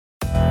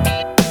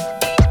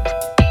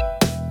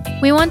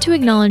We want to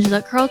acknowledge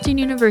that Carleton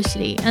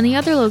University and the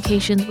other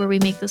locations where we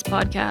make this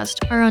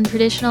podcast are on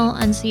traditional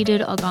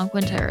unceded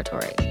Algonquin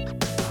territory.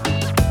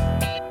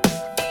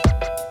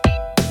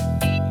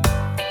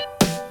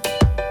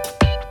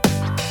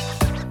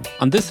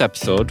 On this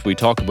episode, we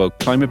talk about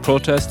climate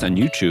protest and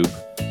YouTube,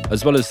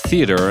 as well as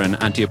theatre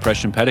and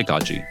anti-oppression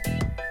pedagogy.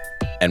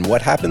 And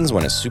what happens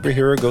when a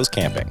superhero goes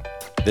camping?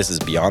 This is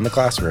Beyond the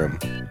Classroom.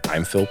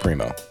 I'm Phil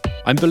Primo.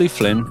 I'm Billy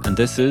Flynn, and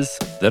this is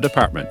The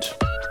Department.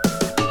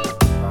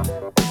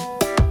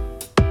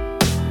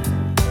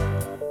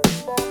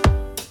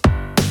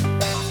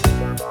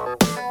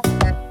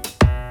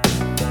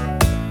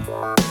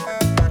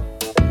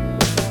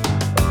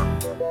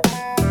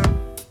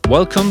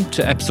 Welcome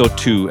to episode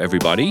 2,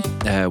 everybody.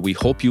 We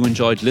hope you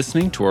enjoyed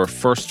listening to our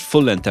first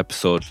full-length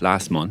episode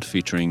last month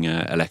featuring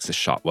Alexis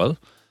Shotwell.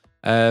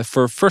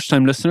 For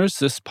first-time listeners,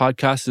 this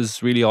podcast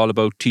is really all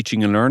about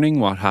teaching and learning,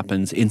 what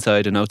happens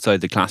inside and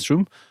outside the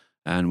classroom.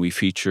 And we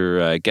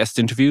feature guest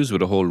interviews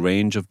with a whole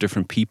range of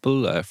different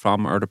people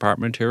from our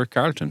department here at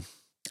Carleton.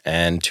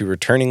 And to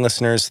returning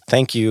listeners,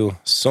 thank you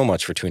so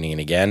much for tuning in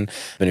again.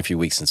 It's been a few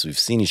weeks since we've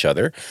seen each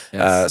other.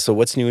 Yes. So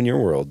what's new in your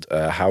world?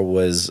 How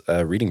was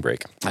reading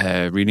break?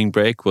 Reading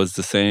break was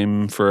the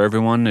same for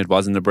everyone. It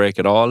wasn't a break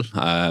at all,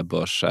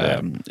 but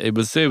it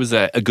was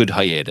a good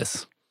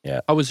hiatus.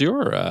 Yeah. How was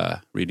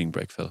your reading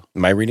break, Phil?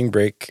 My reading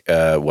break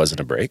wasn't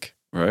a break.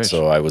 Right.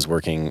 So I was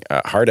working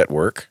hard at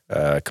work,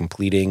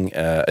 completing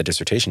a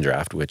dissertation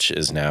draft, which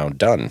is now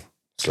done.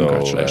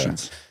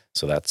 Congratulations.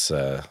 So that's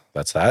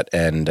that,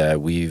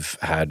 and we've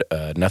had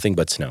nothing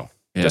but snow.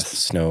 Yes.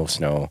 Just snow,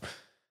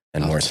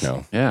 and more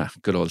snow. Yeah,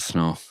 good old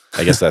snow.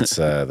 I guess that's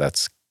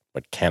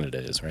what Canada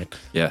is, right?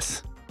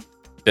 Yes.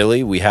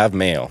 Billy, we have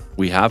mail.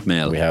 We have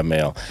mail. We have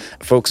mail.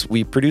 Folks,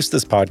 we produce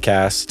this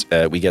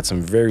podcast. We get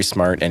some very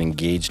smart and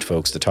engaged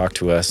folks to talk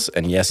to us,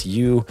 and yes,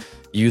 you,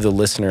 the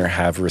listener,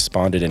 have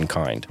responded in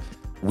kind.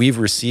 We've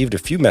received a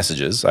few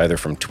messages, either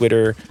from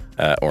Twitter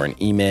or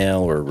an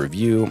email or a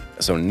review.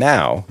 So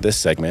now this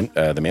segment,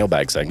 the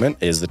mailbag segment,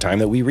 is the time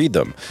that we read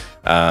them.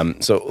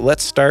 So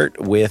let's start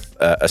with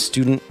a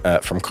student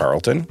from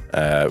Carleton,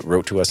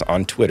 wrote to us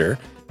on Twitter.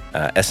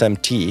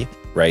 SMT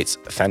writes,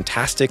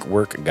 "Fantastic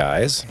work,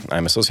 guys.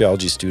 I'm a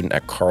sociology student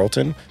at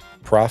Carleton.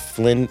 Prof.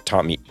 Flynn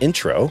taught me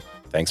intro.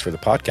 Thanks for the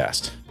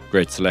podcast."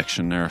 Great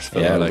selection there,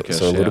 Phil. Yeah, I like it.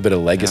 so a little bit of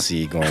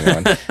legacy going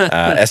on.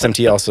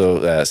 SMT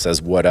also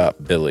says, "What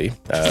up, Billy?"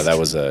 That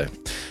was a...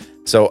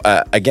 So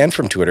again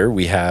from Twitter,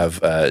 we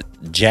have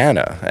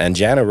Jana. And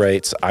Jana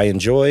writes, "I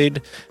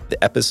enjoyed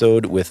the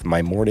episode with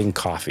my morning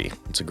coffee."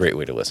 It's a great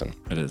way to listen.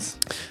 It is.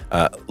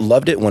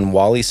 Loved it when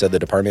Wally said the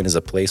department is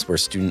a place where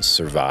students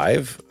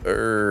survive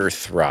or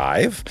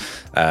thrive.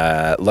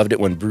 Loved it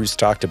when Bruce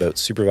talked about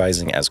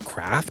supervising as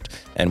craft,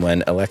 and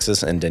when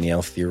Alexis and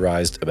Danielle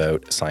theorized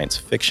about science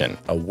fiction,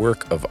 a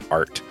work of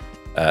art.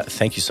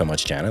 Thank you so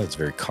much, Jana. That's a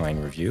very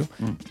kind review.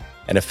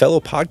 And a fellow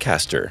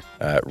podcaster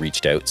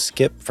reached out,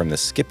 Skip from the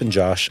Skip and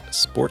Josh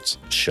Sports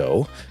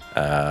Show,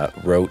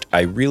 wrote,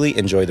 "I really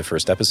enjoyed the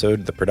first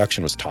episode. The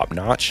production was top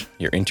notch.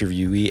 Your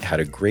interviewee had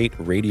a great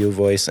radio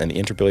voice, and the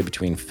interplay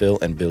between Phil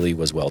and Billy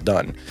was well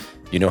done.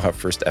 You know how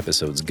first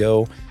episodes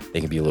go. They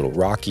can be a little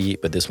rocky,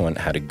 but this one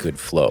had a good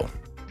flow."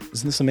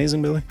 Isn't this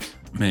amazing, Billy?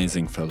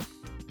 Amazing, Phil.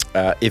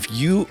 If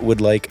you would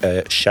like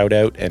a shout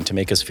out and to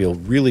make us feel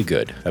really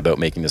good about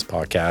making this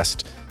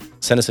podcast,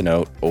 send us a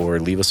note or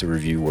leave us a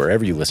review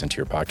wherever you listen to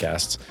your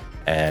podcasts,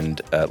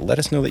 and let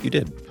us know that you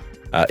did.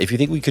 If you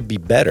think we could be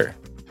better,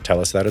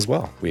 tell us that as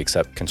well. We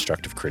accept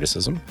constructive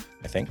criticism,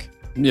 I think.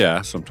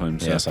 Yeah,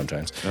 sometimes. Yeah,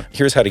 sometimes. Yeah.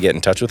 Here's how to get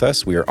in touch with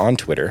us. We are on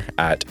Twitter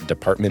at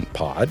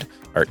DepartmentPod.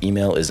 Our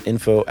email is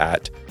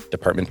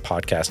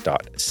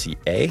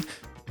info@departmentpodcast.ca.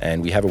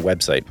 And we have a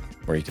website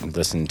where you can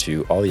listen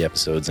to all the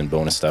episodes and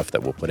bonus stuff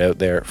that we'll put out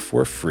there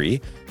for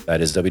free.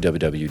 That is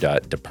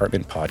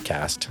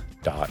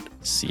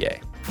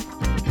www.departmentpodcast.ca.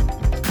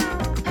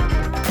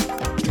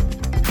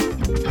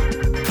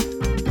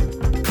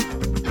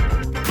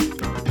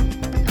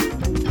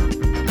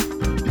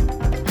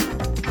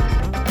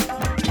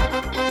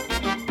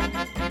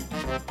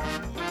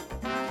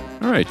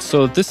 All right,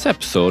 so this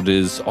episode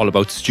is all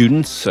about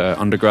students,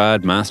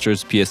 undergrad,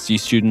 masters, PhD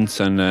students,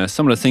 and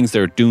some of the things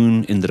they're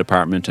doing in the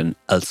department and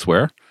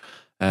elsewhere.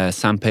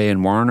 Sampei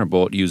and Warren are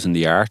both using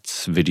the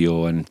arts,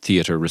 video and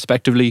theatre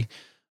respectively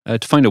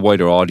to find a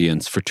wider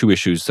audience for two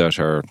issues that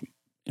are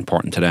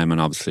important to them and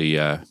obviously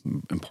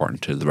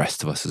important to the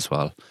rest of us as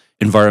well.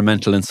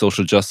 Environmental and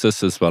social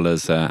justice, as well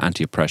as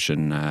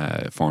anti-oppression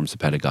forms of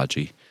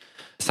pedagogy.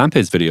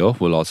 Sampei's video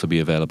will also be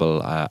available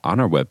on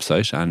our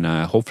website, and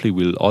hopefully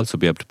we'll also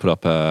be able to put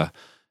up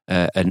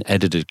an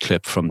edited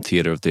clip from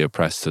Theatre of the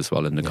Oppressed as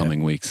well in the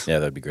coming weeks. Yeah,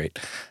 that'd be great.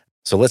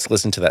 So let's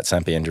listen to that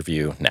Sampe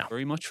interview now.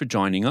 Very much for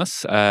joining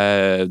us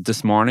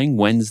this morning,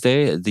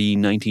 Wednesday, the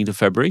 19th of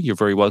February. You're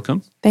very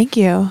welcome. Thank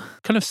you.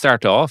 Kind of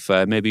start off,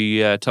 maybe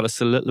tell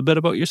us a little bit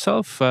about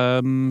yourself.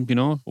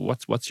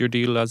 What's your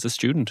deal as a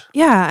student?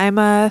 Yeah, I'm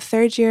a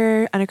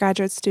third-year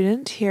undergraduate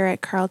student here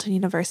at Carleton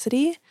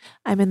University.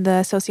 I'm in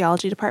the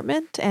sociology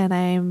department, and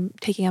I'm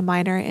taking a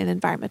minor in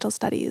environmental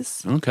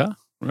studies. Okay.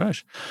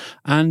 Right.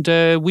 And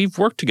we've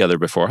worked together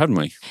before, haven't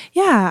we?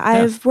 Yeah,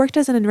 I've worked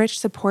as an enriched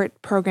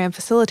support program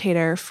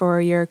facilitator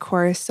for your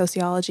course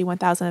Sociology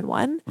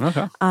 1001,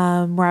 Okay.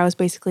 where I was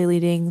basically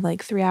leading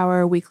like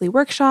 3-hour weekly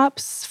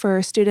workshops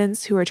for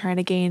students who are trying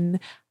to gain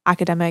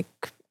academic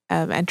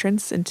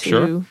entrance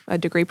into a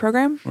degree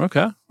program.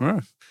 Okay.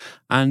 Right.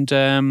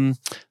 And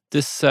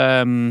this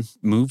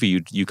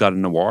movie you got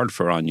an award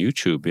for on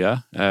YouTube,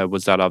 yeah?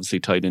 Was that obviously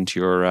tied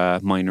into your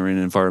minor in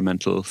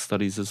environmental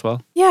studies as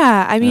well?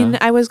 Yeah, I mean,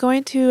 I was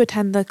going to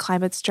attend the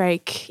climate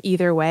strike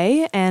either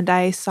way, and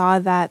I saw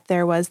that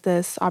there was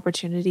this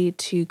opportunity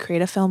to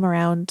create a film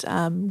around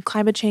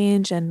climate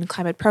change and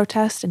climate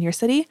protest in your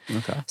city.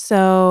 Okay.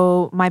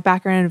 So my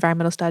background in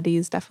environmental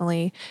studies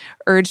definitely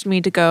urged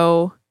me to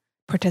go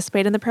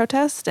participate in the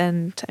protest,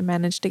 and I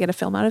managed to get a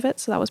film out of it.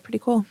 So that was pretty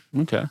cool.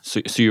 Okay.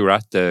 So you were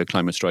at the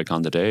climate strike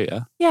on the day, yeah?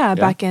 Yeah,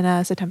 back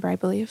in September, I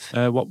believe.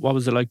 What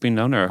was it like being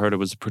down there? I heard it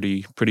was a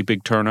pretty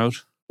big turnout.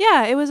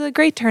 Yeah, it was a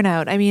great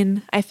turnout. I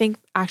mean, I think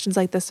actions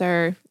like this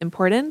are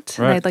important,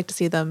 and I'd like to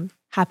see them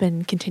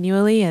happen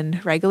continually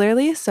and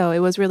regularly. So it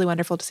was really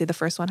wonderful to see the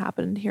first one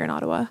happen here in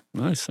Ottawa.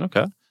 Nice.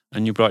 Okay.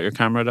 And you brought your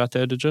camera that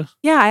day, did you?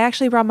 Yeah, I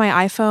actually brought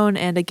my iPhone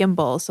and a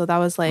gimbal. So that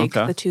was like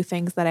the two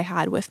things that I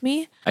had with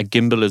me. A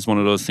gimbal is one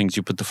of those things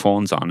you put the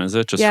phones on, is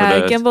it? Just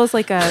a gimbal's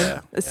like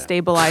a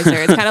stabilizer.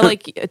 It's kind of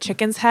like a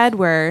chicken's head,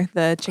 where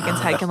the chicken's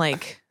head can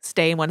like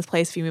stay in one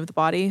place if you move the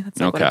body. That's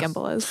like what a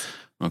gimbal is.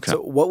 Okay.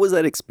 So what was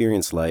that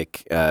experience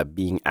like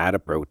being at a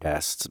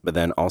protest, but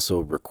then also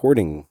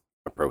recording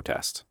a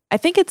protest? I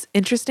think it's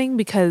interesting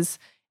because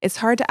it's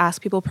hard to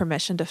ask people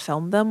permission to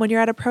film them when you're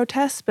at a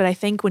protest, but I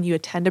think when you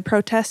attend a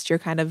protest, you're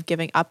kind of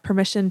giving up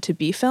permission to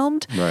be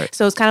filmed. Right.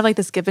 So it's kind of like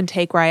this give and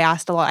take where I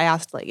asked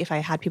like if I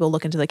had people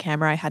look into the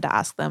camera, I had to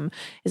ask them,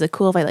 is it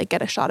cool if I like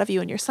get a shot of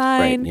you and your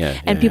sign? Right.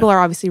 And people are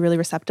obviously really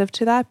receptive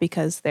to that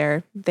because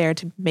they're there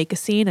to make a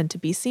scene and to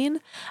be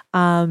seen.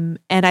 And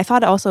I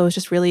thought also it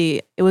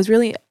was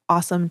really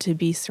awesome to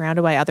be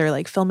surrounded by other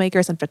like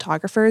filmmakers and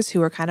photographers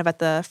who were kind of at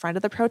the front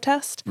of the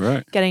protest,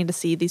 right? Getting to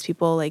see these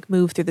people like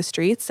move through the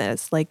streets, and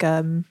it's like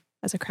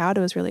as a crowd,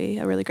 it was really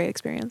a really great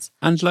experience.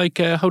 And like,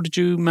 how did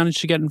you manage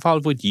to get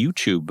involved with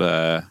YouTube?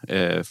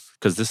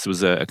 Because this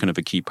was a kind of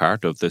a key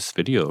part of this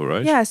video,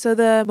 right? Yeah. So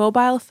the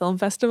Mobile Film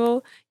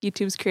Festival,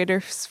 YouTube's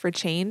Creators for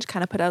Change,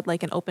 kind of put out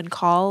like an open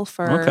call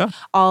for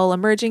all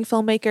emerging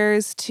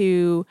filmmakers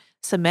to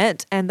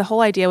submit. And the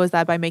whole idea was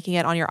that by making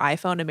it on your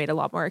iPhone, it made it a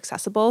lot more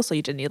accessible. So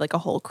you didn't need like a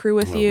whole crew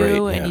with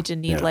you, and you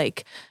didn't need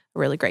like a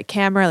really great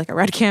camera, like a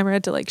red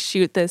camera, to like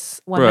shoot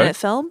this 1-minute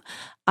film.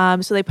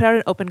 So they put out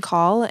an open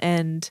call,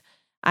 and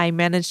I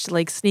managed to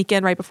like sneak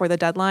in right before the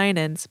deadline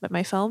and submit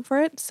my film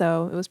for it.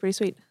 So it was pretty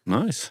sweet.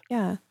 Nice.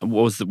 Yeah.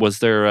 Was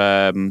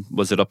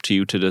it up to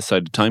you to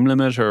decide the time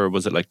limit, or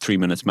was it like 3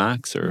 minutes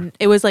max, or?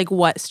 It was like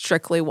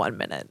strictly 1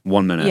 minute.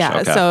 1 minute. Yeah.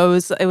 Okay. So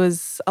it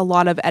was a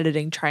lot of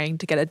editing, trying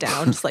to get it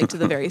down just like to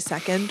the very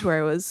second,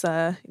 where it was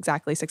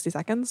exactly 60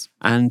 seconds.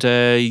 And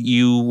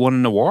you won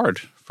an award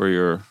for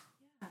your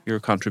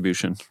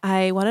contribution.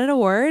 I won an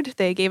award.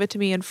 They gave it to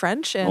me in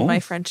French, and my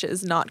French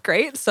is not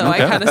great. So I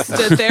kind of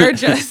stood there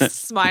just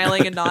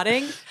smiling and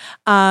nodding.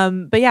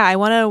 But yeah, I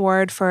won an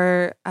award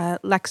for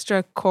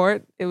L'Extra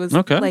Court. It was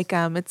like,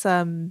 it's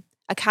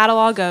a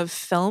catalog of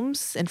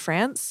films in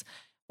France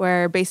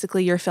where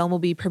basically your film will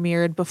be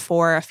premiered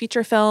before a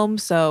feature film.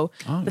 So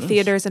the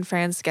theaters in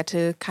France get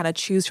to kind of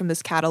choose from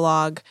this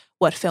catalog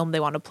what film they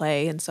want to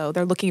play. And so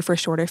they're looking for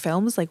shorter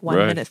films, like 1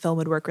 minute film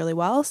would work really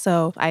well.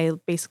 So I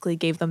basically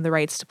gave them the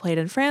rights to play it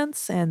in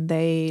France, and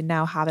they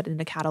now have it in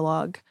a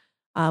catalog,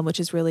 which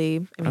is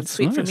really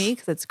sweet for me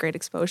because it's great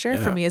exposure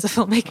for me as a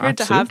filmmaker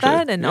to have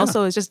that. And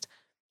also it's just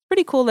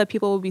pretty cool that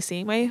people will be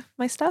seeing my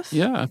stuff.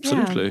 Yeah,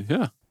 absolutely.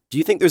 Yeah. Do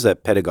you think there's a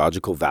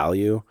pedagogical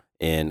value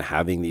in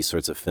having these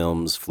sorts of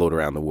films float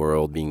around the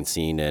world, being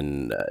seen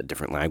in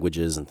different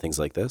languages and things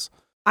like this?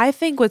 I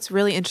think what's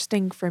really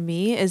interesting for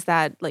me is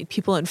that like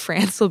people in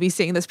France will be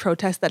seeing this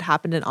protest that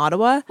happened in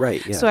Ottawa.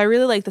 Right. Yeah. So I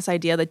really like this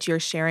idea that you're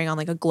sharing on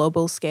like a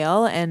global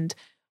scale. And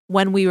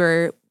when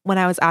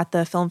I was at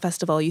the film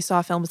festival, you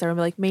saw films that were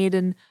like made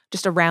in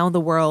just around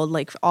the world,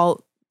 like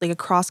all like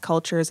across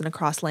cultures and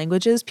across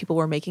languages. People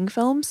were making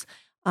films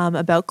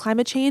about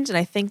climate change. And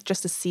I think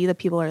just to see that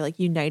people are like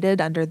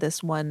united under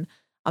this one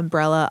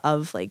umbrella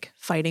of like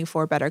fighting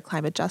for better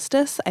climate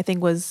justice, I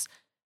think was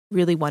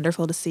really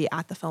wonderful to see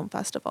at the film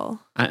festival.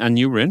 And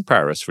you were in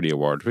Paris for the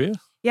award, were you?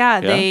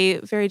 Yeah, they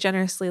very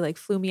generously like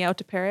flew me out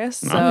to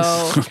Paris.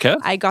 Nice. So Okay.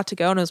 I got to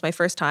go and it was my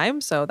first time.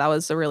 So that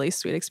was a really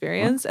sweet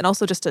experience. And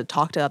also just to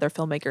talk to other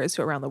filmmakers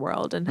who are around the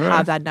world and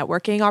have that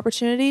networking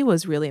opportunity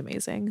was really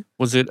amazing.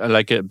 Was it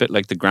like a bit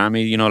like the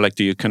Grammy, you know, like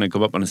do you kind of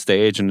go up on a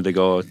stage and they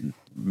go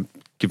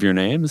give your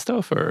name and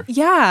stuff or?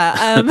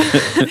 Yeah,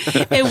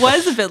 it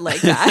was a bit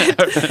like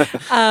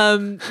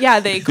that. Yeah,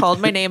 they called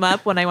my name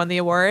up when I won the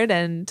award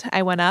and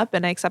I went up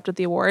and I accepted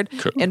the award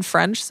in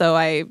French. So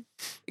I,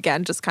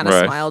 again, just kind of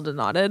smiled and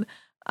nodded.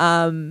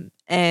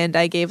 And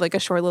I gave like a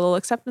short little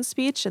acceptance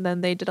speech and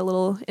then they did a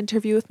little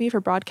interview with me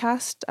for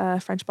broadcast,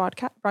 French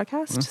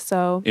broadcast.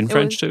 So in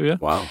French too, yeah?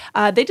 Wow.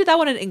 They did that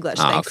one in English,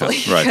 thankfully.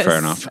 Okay. Right, fair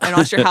enough. I'm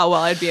not sure how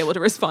well I'd be able to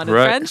respond in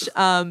French.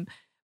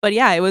 But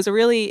yeah, it was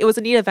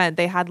a neat event.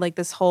 They had like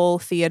this whole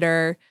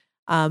theater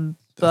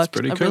booked,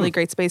 a really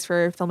great space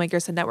for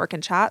filmmakers to network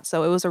and chat.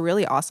 So it was a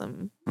really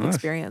awesome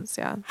experience.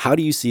 Yeah. How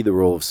do you see the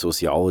role of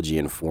sociology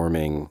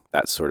informing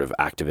that sort of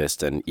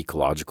activist and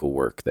ecological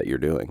work that you're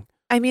doing?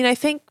 I mean, I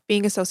think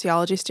being a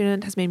sociology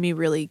student has made me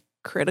really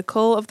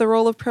critical of the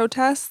role of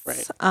protests.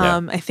 Right.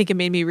 I think it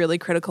made me really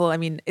critical. I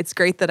mean, it's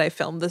great that I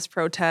filmed this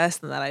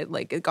protest and that I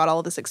like it got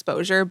all this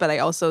exposure, but I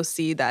also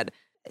see that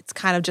it's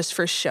kind of just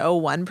for show,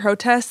 one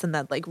protest, and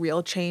that like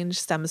real change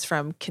stems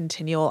from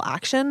continual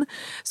action.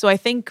 So I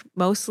think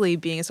mostly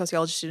being a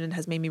sociology student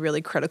has made me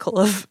really critical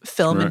of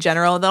film in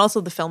general, and then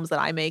also the films that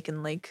I make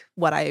and like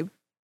what I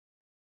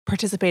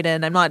participate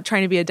in. I'm not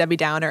trying to be a Debbie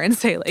Downer and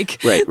say like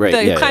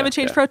the climate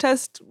change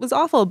protest was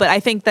awful, but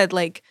I think that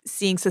like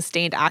seeing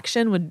sustained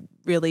action would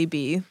really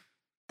be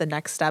the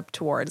next step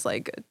towards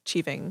like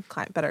achieving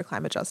better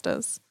climate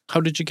justice. How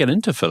did you get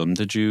into film?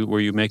 Were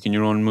you making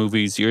your own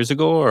movies years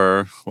ago,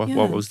 or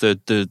what was the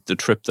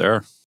trip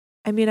there?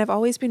 I mean, I've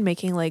always been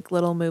making like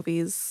little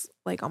movies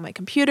like on my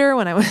computer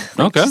when I was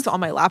just on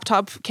my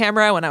laptop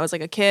camera when I was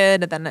like a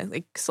kid, and then I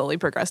like slowly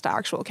progressed to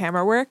actual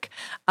camera work.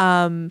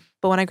 But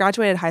when I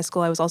graduated high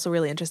school, I was also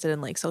really interested in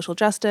like social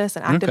justice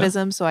and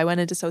activism, so I went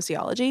into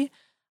sociology.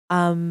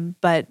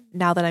 But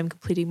now that I'm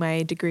completing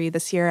my degree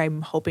this year,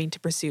 I'm hoping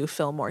to pursue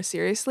film more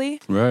seriously.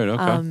 Right,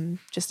 okay.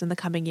 Just in the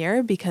coming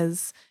year,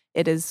 because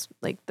it is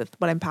like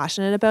what I'm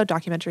passionate about,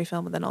 documentary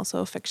film and then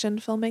also fiction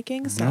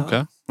filmmaking.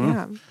 So,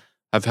 yeah.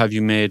 Have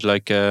you made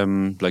like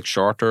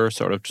shorter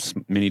sort of just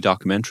mini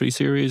documentary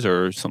series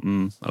or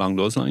something along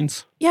those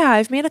lines? Yeah,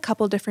 I've made a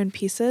couple different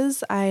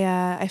pieces.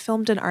 I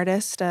filmed an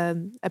artist, a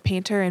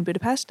painter in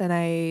Budapest, and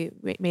I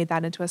made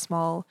that into a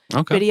small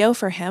video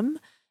for him.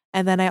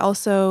 And then I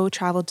also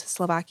traveled to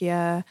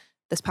Slovakia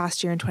this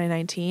past year in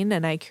 2019,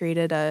 and I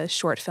created a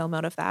short film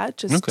out of that,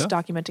 just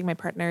documenting my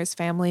partner's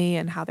family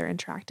and how they're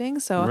interacting.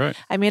 So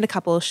I made a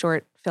couple of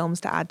short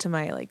films to add to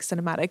my like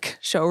cinematic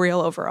show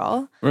reel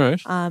overall. Right.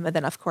 And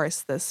then of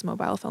course this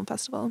mobile film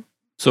festival.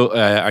 So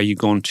are you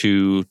going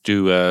to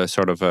do a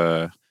sort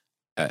of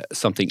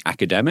something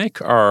academic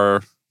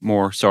or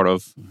more sort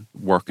of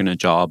working a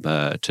job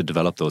to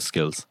develop those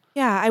skills?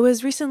 Yeah, I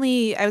was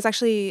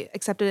actually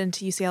accepted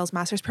into UCL's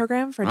master's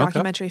program for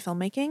documentary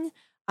filmmaking.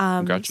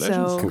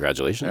 Congratulations.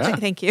 Congratulations. Yeah.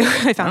 Thank you.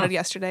 I found it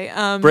yesterday.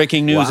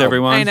 Breaking news,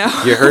 everyone. I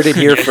know. You heard it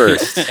here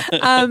first.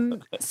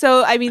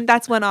 So, I mean,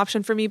 that's one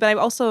option for me, but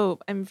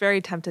I'm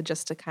very tempted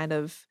just to kind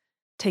of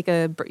take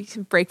a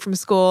break from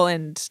school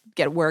and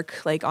get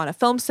work like on a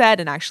film set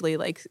and actually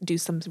like do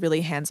some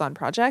really hands-on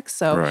projects.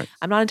 So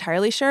I'm not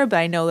entirely sure, but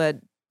I know that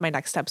my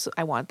next steps,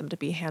 I want them to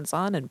be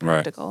hands-on and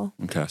practical.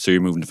 Right. Okay. So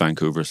you're moving to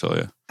Vancouver, so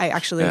yeah. I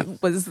actually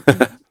was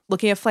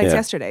looking at flights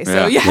yesterday.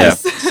 So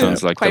yes. Yeah.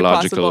 Sounds like the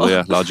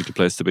logical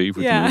place to be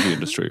with the movie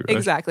industry, right?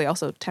 Exactly.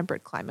 Also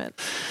temperate climate.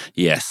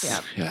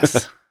 Yes.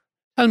 Yes.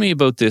 Tell me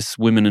about this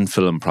Women in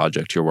Film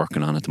project you're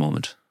working on at the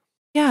moment.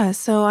 Yeah,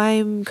 so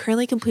I'm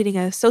currently completing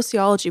a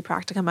sociology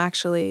practicum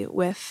actually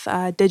with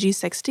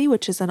Digi60,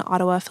 which is an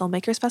Ottawa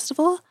Filmmakers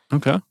Festival.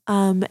 Okay.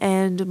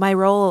 And my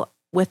role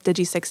with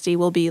Digi60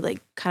 will be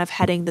like kind of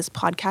heading this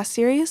podcast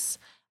series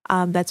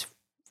that's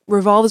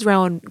revolves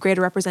around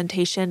greater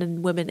representation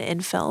and women in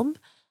film.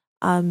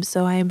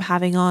 So I'm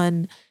having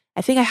on,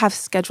 I think I have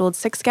scheduled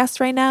 6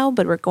 guests right now,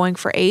 but we're going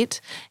for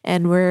 8,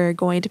 and we're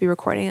going to be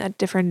recording a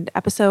different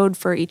episode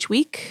for each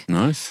week.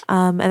 Nice.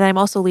 And then I'm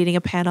also leading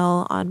a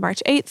panel on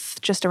March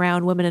 8th, just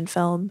around women in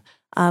film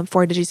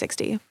for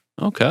Digi60.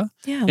 Okay.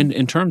 Yeah.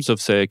 In terms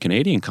of, say,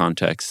 Canadian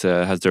context,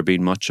 has there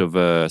been much of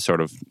a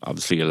sort of,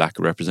 obviously, a lack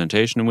of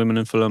representation in women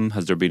in film?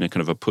 Has there been a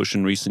kind of a push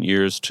in recent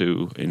years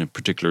in a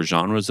particular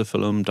genres of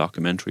film,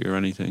 documentary or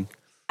anything?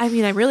 I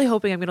mean, I'm really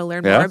hoping I'm going to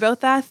learn more about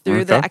that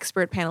through the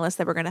expert panelists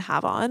that we're going to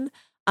have on.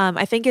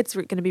 I think it's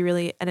going to be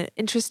really an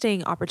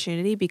interesting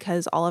opportunity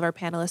because all of our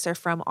panelists are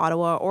from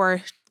Ottawa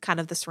or kind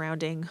of the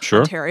surrounding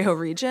Ontario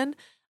region.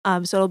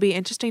 So it'll be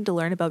interesting to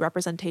learn about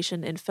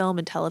representation in film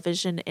and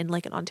television in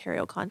like an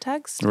Ontario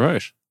context.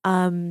 Right.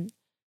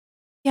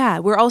 Yeah,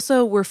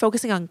 we're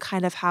focusing on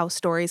kind of how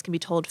stories can be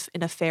told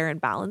in a fair and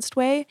balanced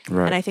way.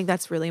 Right. And I think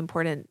that's really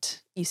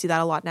important. You see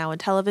that a lot now in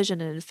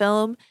television and in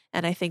film.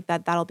 And I think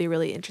that that'll be a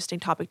really interesting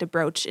topic to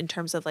broach in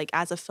terms of like,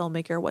 as a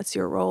filmmaker, what's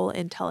your role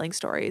in telling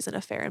stories in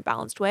a fair and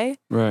balanced way?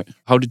 Right.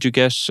 How did you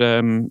get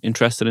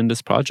interested in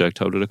this project?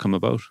 How did it come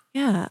about?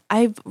 Yeah,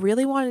 I've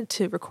really wanted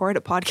to record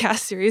a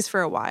podcast series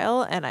for a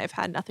while, and I've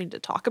had nothing to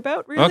talk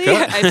about, really.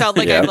 Okay. I felt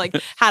like Yeah. I've like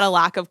had a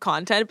lack of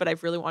content, but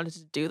I've really wanted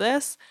to do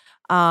this.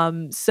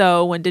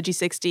 So when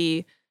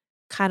Digi60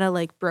 kind of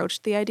like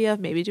broached the idea of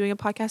maybe doing a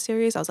podcast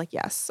series, I was like,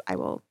 yes, I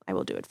will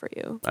do it for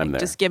you. I'm Like, there.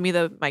 just give me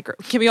the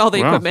give me all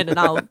the Wow. equipment and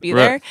I'll be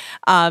Right.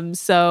 there.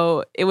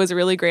 So it was a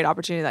really great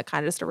opportunity that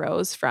kind of just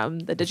arose from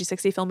the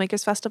Digi60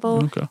 Filmmakers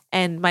Festival. Okay.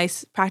 And my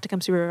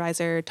practicum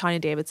supervisor, Tanya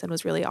Davidson,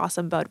 was really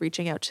awesome about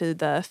reaching out to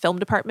the film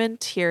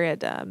department here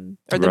at,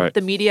 Right.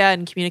 the media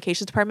and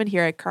communications department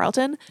here at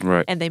Carleton.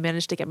 Right. And they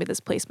managed to get me this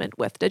placement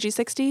with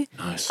Digi60.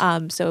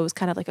 Nice. So it was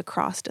kind of like a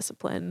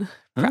cross-discipline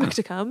Ah.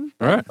 practicum.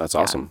 All right. That's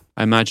Yeah. awesome.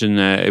 I imagine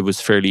it was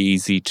fairly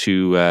easy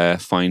to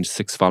find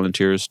 6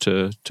 volunteers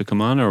to come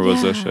on, or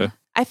was it? Yeah.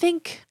 I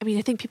think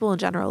people in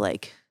general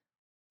like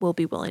will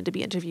be willing to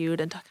be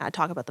interviewed and kind of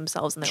talk about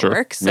themselves and their Sure.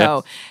 work.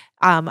 Yeah. So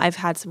I've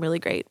had some really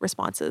great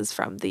responses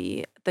from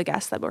the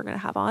guests that we're going to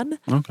have on.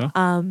 Okay.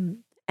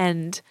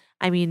 And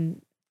I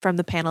mean, from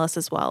the panelists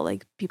as well,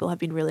 like people have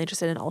been really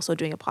interested in also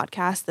doing a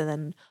podcast and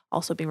then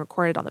also being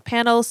recorded on the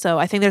panel. So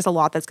I think there's a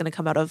lot that's going to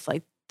come out of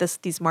like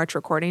these March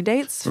recording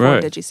dates for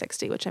Right.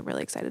 Digi60, which I'm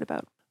really excited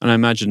about. And I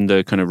imagine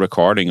the kind of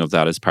recording of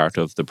that is part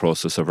of the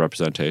process of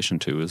representation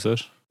too, is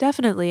it?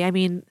 Definitely. I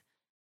mean,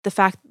 the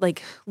fact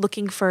like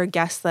looking for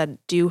guests that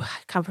do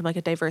come from like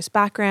a diverse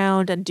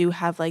background and do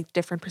have like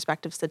different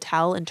perspectives to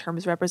tell in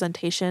terms of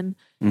representation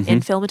Mhm.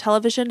 in film and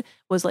television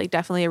was like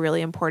definitely a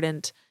really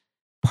important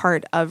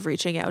part of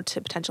reaching out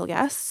to potential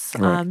guests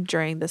Right.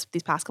 during these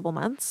past couple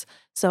months.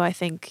 So I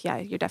think, yeah,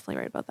 you're definitely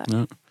right about that.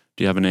 Yeah.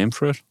 Do you have a name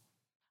for it?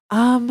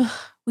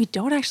 We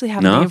don't actually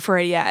have No? a name for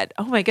it yet.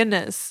 Oh my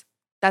goodness.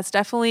 That's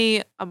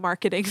definitely a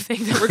marketing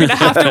thing that we're going to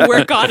have to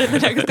work on in the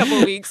next couple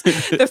of weeks.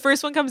 The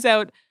first one comes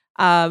out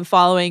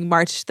following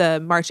March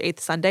 8th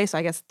Sunday. So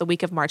I guess the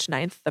week of March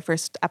 9th, the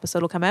first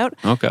episode will come out.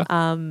 Okay.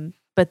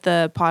 But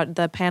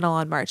the panel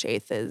on March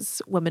 8th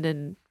is Women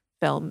in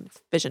Film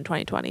Vision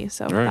 2020.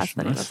 So Right, that's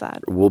the name nice. of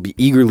that. We'll be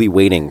eagerly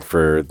waiting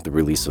for the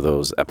release of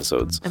those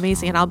episodes.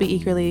 Amazing. And I'll be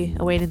eagerly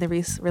awaiting the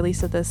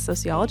release of this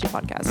sociology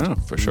podcast. Oh,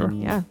 for sure.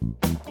 Yeah.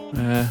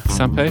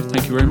 Sampe,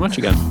 thank you very much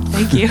again.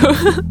 Thank you.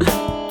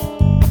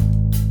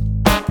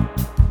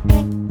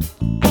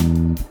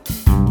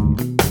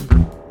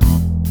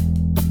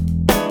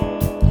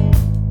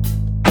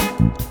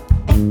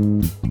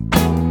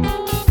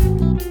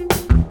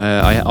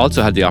 I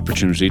also had the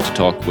opportunity to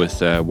talk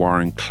with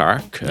Warren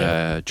Clark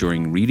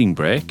during reading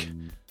break.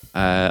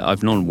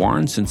 I've known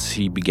Warren since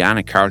he began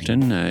at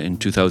Carleton in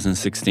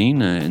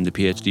 2016 in the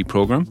PhD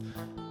program.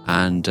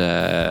 And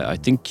I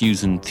think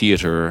using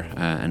theatre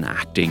and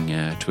acting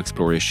to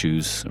explore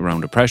issues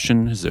around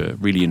oppression is a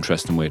really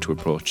interesting way to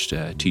approach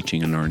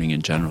teaching and learning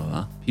in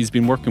general. He's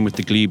been working with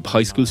the Glebe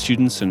High School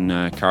students and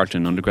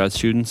Carleton undergrad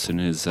students in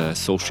his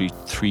Society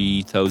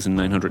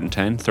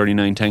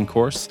 3910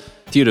 course.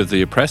 Theatre of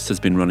the Oppressed has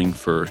been running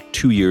for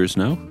 2 years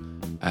now,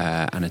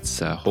 and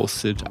it's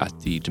hosted at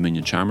the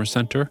Dominion Chalmers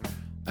Centre.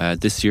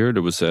 This year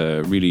there was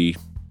a really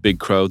big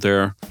crowd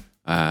there.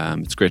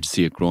 It's great to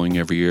see it growing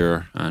every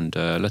year, and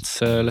let's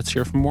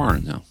hear from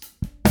Warren now.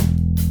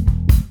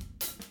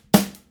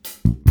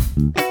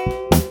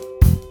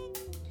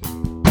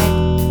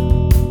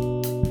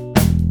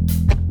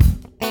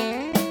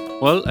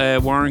 Well,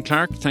 Warren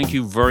Clark, thank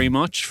you very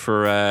much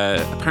for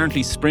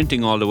apparently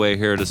sprinting all the way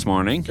here this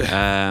morning.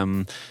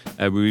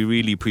 We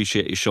really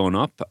appreciate you showing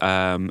up,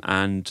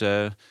 and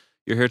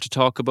you're here to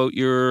talk about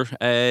your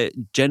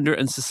Gender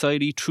and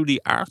Society Through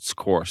the Arts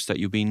course that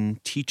you've been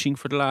teaching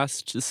for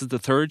this is the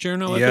 3rd year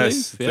now, I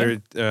Yes,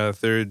 believe?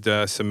 third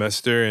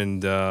semester,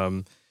 and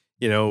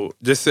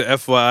just the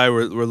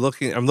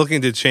FYI, I'm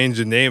looking to change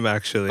the name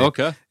actually.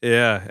 Okay.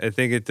 Yeah, I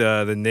think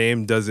the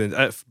name doesn't,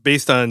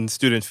 based on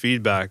student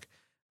feedback,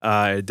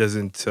 it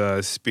doesn't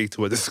speak to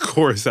what this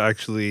course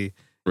actually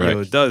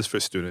Right. does for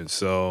students.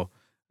 So,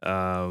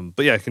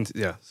 but yeah,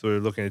 so we're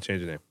looking to change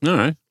the name. All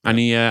right.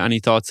 Any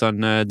thoughts on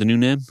the new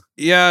name?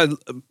 Yeah,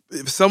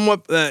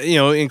 somewhat.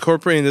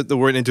 Incorporating the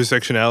word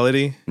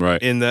intersectionality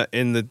Right. in the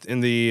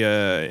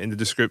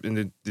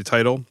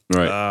title.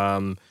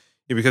 Right.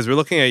 Because we're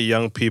looking at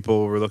young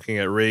people, we're looking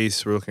at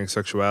race, we're looking at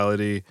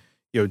sexuality,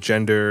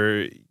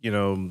 gender,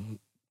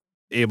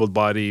 abled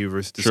body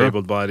versus Sure.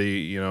 disabled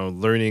body,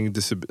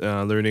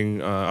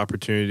 learning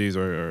opportunities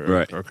or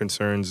Right.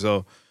 concerns.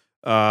 So,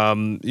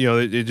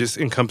 it just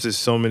encompasses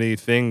so many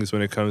things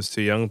when it comes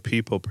to young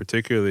people,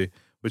 particularly,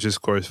 which this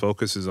course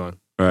focuses on.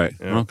 Right.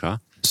 Yeah. Okay.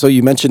 So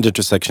you mentioned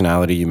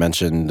intersectionality, you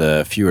mentioned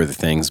a few other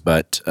things,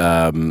 but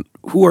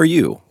who are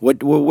you?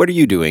 What are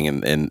you doing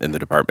in the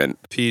department?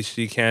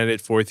 PhD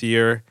candidate, 4th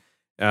year.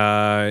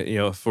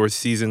 for a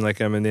season like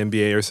I'm in the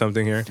NBA or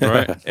something here.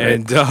 Right.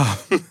 And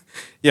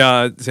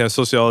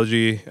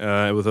sociology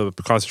with a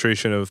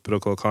concentration of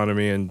political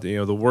economy, and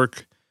the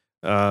work.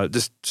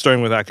 Just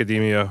starting with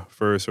academia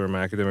first, or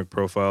my academic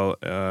profile,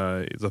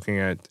 looking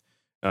at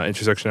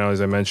intersectionality,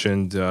 as I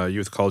mentioned,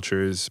 youth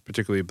cultures,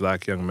 particularly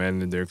Black young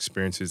men and their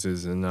experiences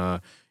in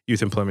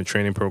youth employment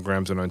training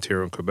programs in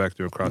Ontario and Quebec,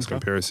 doing cross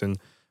comparison.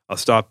 I'll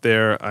stop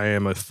there. I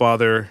am a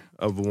father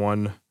of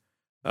one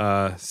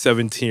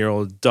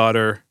 17-year-old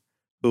daughter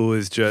who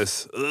is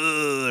just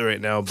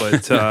right now,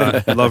 but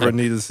love her,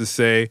 needless to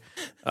say.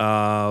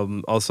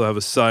 Also have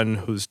a son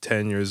who's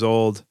 10 years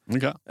old,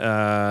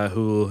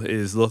 who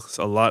looks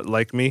a lot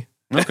like me.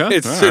 Okay,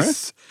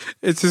 it's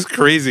just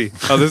crazy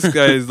how this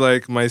guy is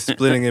like my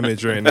splitting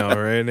image right now,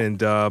 right? And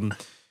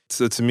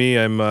so to me,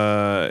 I'm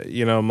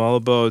all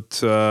about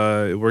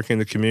working in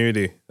the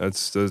community. I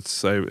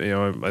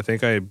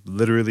think I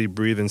literally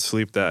breathe and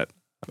sleep that.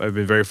 I've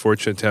been very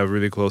fortunate to have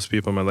really close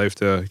people in my life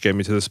to get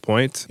me to this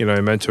point.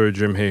 I mentor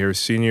Jim Hayers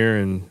Sr.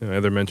 and my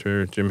other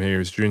mentor, Jim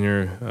Hayers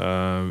Jr.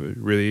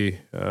 Really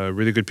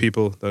good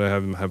people that I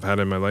have had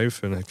in my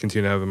life and I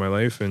continue to have in my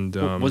life. And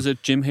was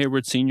it Jim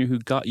Hayward Sr. who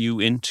got you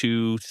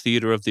into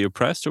Theatre of the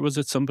Oppressed, or was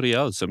it somebody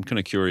else? I'm kind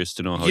of curious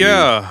to know how.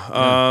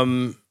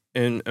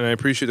 And I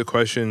appreciate the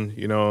question.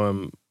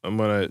 I'm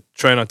gonna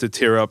try not to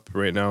tear up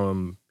right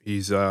now.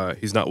 He's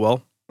not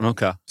well.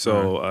 Okay.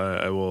 So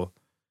I will.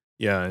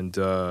 Yeah, and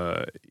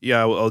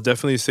I'll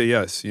definitely say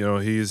yes.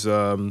 He's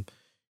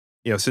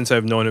since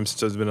I've known him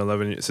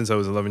since I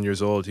was 11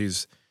 years old,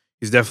 he's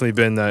definitely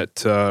been that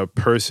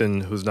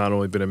person who's not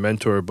only been a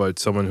mentor, but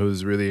someone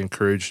who's really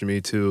encouraged me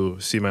to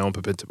see my own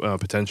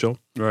potential.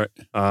 Right.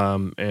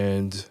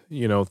 And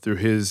through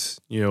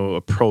his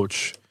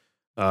approach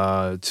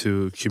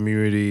to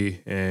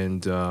community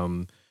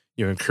and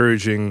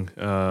encouraging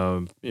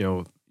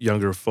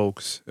younger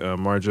folks,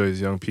 marginalized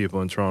young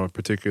people in Toronto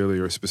particularly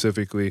or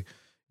specifically.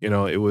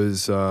 It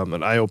was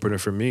an eye-opener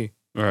for me,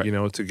 right.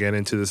 To get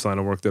into this line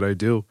of work that I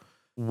do.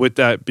 With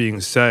that being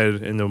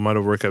said, and the amount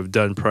of work I've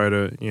done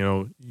prior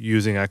to,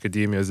 using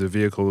academia as a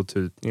vehicle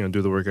to,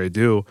 do the work I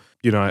do,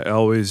 I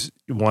always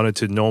wanted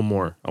to know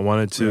more. I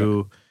wanted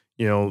to,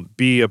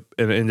 be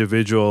an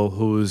individual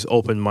who's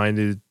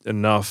open-minded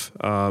enough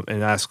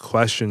and ask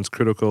questions,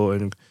 critical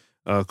and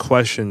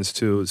questions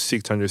to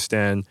seek to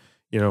understand,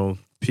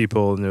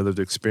 people and their lived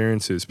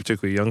experiences,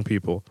 particularly young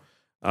people.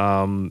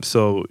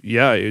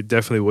 It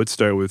definitely would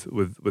start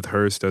with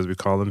Hearst, as we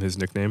call him, his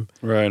nickname.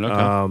 Right.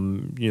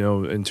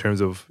 Okay. In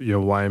terms of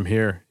why I'm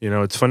here.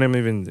 It's funny I'm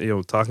even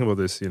talking about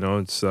this.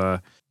 It's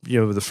the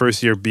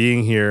first year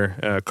being here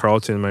at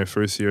Carleton, my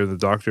first year of the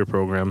doctorate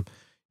program.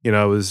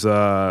 I was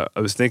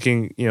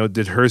thinking,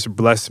 did Hearst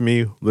bless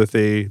me with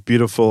a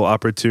beautiful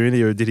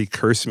opportunity, or did he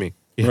curse me?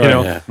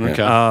 Right.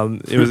 Okay.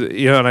 It was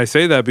and I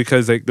say that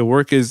because the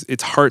work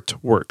it's heart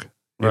work.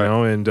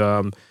 And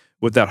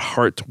with that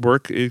hard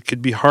work, it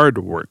could be hard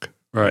work,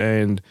 right?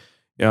 And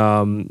the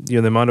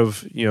amount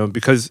of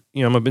because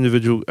I'm an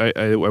individual,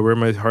 I wear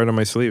my heart on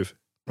my sleeve,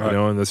 right.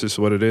 And that's just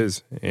what it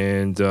is.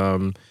 And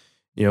being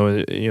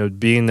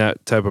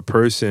that type of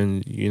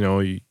person,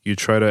 you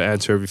try to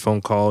answer every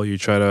phone call, you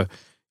try to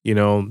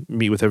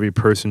meet with every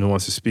person who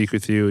wants to speak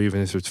with you,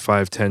 even if it's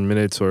 5-10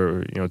 minutes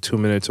or 2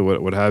 minutes or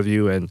what have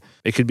you, and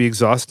it could be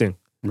exhausting,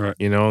 right?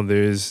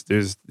 There's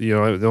the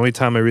only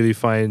time I really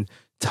find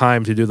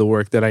time to do the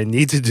work that I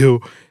need to do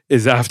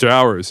is after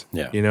hours.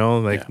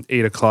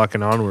 8 o'clock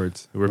and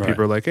onwards, where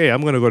people are like, hey,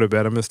 I'm gonna go to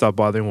bed, I'm gonna stop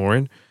bothering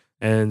Warren,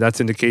 and that's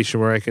an indication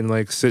where I can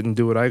sit and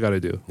do what I gotta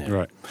do.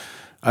 Right.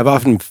 I've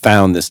often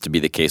found this to be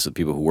the case with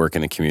people who work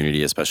in the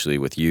community, especially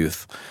with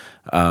youth,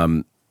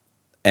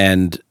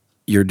 and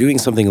you're doing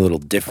something a little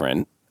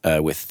different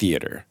with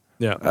theater.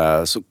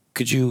 So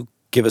could you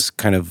give us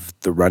kind of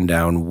the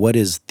rundown? What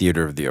is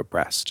Theatre of the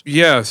Oppressed?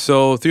 Yeah,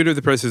 so Theatre of the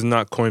Oppressed is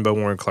not coined by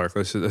Warren Clark.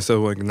 Let's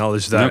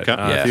acknowledge that.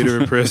 Okay. Theatre of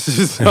the Oppressed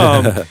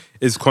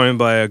is coined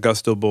by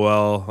Augusto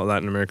Boal, a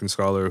Latin American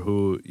scholar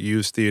who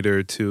used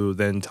theater to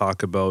then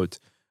talk about,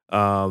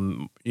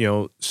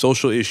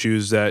 social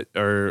issues that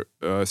are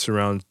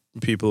surround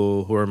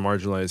people who are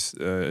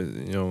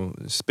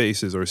marginalized,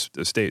 spaces or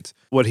states.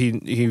 What he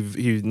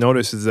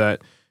noticed is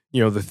that,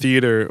 the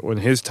theater in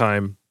his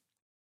time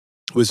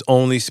was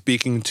only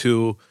speaking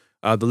to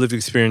the lived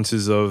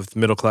experiences of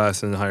middle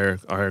class and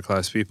higher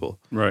class people.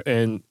 Right.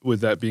 And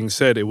with that being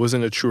said, it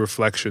wasn't a true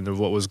reflection of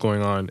what was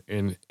going on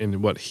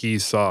in what he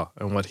saw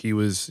and what he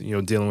was,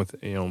 dealing with,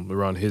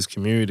 around his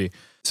community.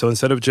 So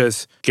instead of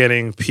just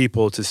getting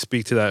people to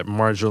speak to that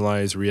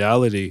marginalized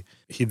reality,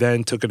 he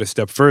then took it a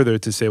step further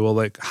to say,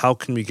 well, how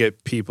can we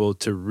get people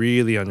to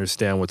really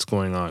understand what's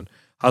going on?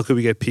 How could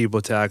we get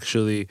people to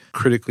actually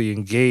critically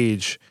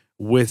engage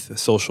with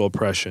social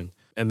oppression?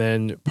 And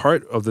then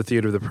part of the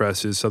Theatre of the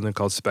Press is something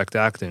called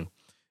spectacting.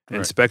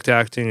 And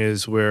spectacting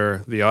is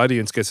where the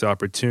audience gets the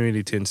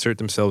opportunity to insert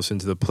themselves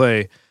into the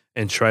play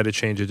and try to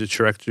change the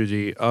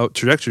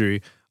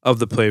trajectory of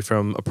the play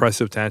from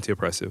oppressive to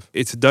anti-oppressive.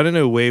 It's done in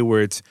a way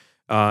where it's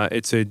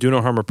It's a do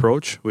no harm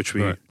approach, which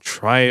we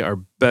try our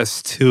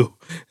best to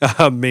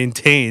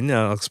maintain.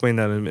 I'll explain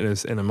that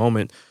in a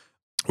moment.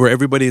 Where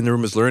everybody in the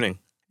room is learning,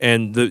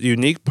 and the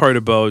unique part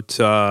about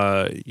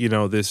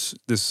this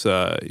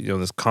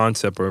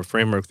concept or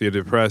framework, Theater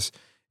of the Oppressed,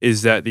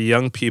 is that the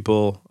young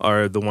people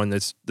are the one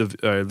that's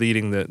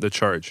leading the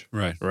charge.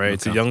 Right. Okay.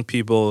 It's the young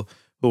people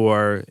who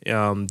are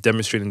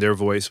demonstrating their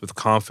voice with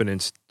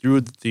confidence through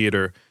the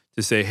theater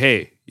to say,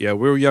 hey, yeah,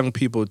 we're young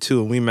people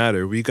too, and we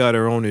matter. We got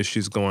our own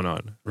issues going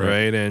on,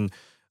 right? And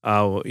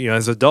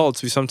as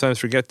adults, we sometimes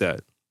forget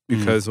that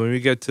because when we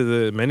get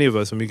to many of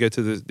us, when we get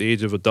to the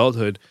age of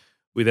adulthood,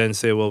 we then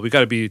say, well, we got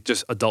to be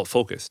just adult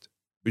focused.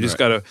 We just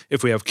got to,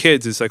 if we have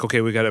kids, it's like,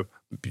 okay, we got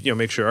to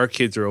make sure our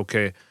kids are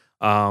okay.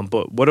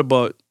 But what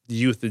about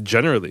youth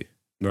generally,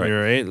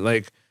 right?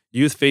 Like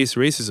youth face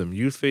racism,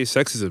 youth face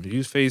sexism,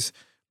 youth face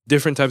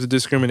different types of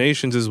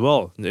discriminations as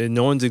well. And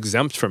no one's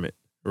exempt from it,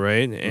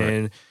 right?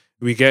 And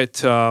we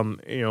get,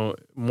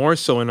 more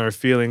so in our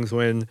feelings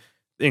when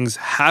things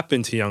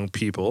happen to young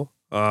people.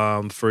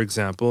 For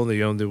example,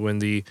 when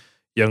the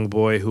young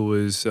boy who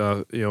was,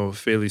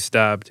 fatally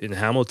stabbed in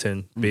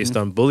Hamilton based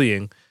on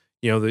bullying,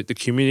 the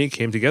community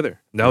came together.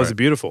 That was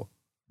beautiful,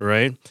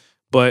 right?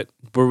 But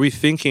were we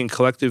thinking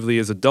collectively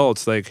as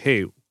adults, like,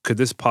 hey, could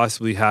this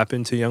possibly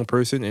happen to a young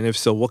person? And if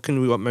so, what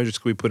measures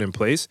can we put in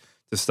place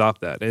to stop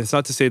that? And it's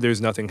not to say there's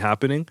nothing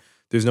happening.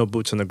 There's no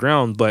boots on the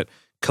ground, but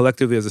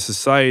collectively as a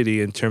society,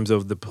 in terms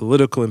of the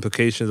political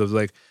implications of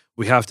like,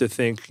 we have to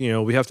think,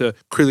 we have to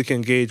critically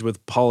engage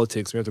with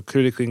politics. We have to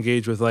critically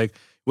engage with like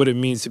what it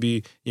means to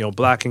be,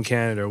 Black in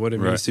Canada, or what it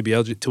means to be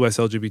to us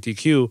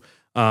LGBTQ.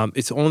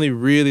 It's only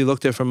really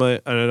looked at from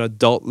an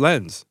adult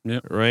lens,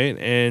 right?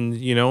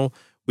 And,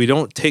 we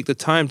don't take the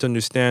time to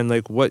understand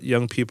like what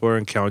young people are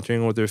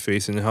encountering, what they're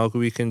facing, and how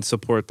we can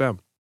support them.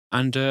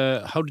 And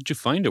how did you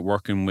find it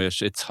working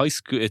with, it's high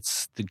school,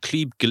 it's the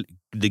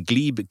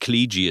Glebe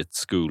Collegiate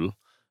School,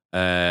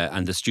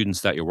 and the students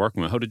that you're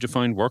working with? How did you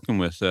find working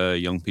with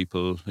young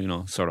people,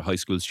 sort of high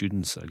school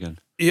students again?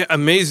 Yeah,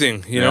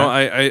 amazing.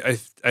 I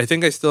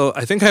think I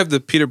have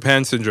the Peter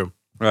Pan syndrome.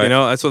 Right.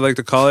 That's what I like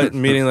to call it,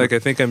 meaning like I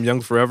think I'm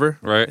young forever.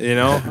 Right.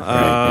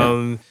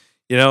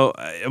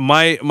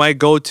 My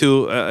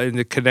go-to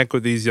to connect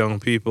with these young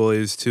people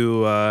is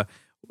to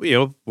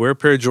wear a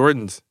pair of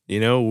Jordans.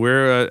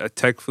 Wear a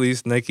Tech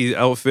Fleece Nike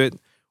outfit,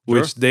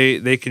 which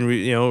they can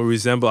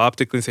resemble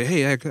optically and say,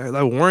 hey,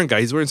 that Warren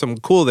guy, he's wearing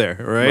something cool there,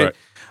 right?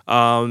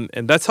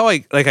 And that's how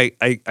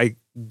I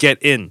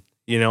get in.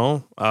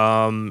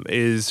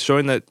 Is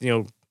showing that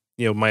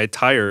my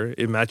attire,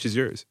 it matches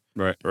yours.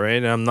 Right.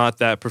 And I'm not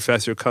that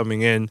professor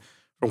coming in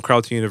from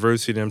Carleton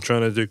University and I'm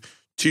trying to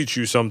teach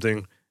you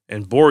something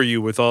and bore you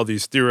with all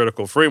these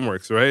theoretical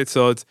frameworks, right?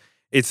 So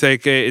it's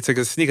like a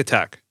sneak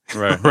attack,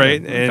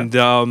 right? And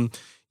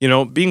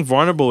being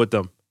vulnerable with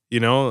them,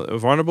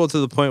 vulnerable to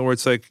the point where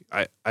it's like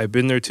I've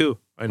been there too.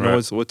 I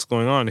know what's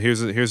going on.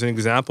 Here's an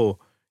example,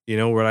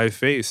 what I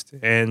faced,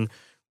 and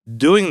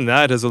doing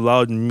that has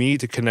allowed me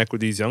to connect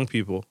with these young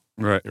people,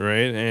 right?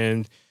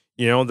 And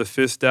the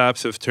fist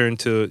daps have turned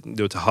to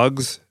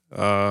hugs.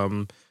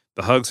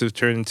 The hugs have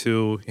turned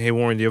into, hey,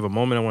 Warren, do you have a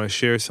moment? I want to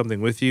share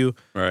something with you.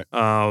 Right.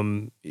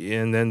 And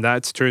then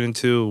that's turned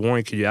into,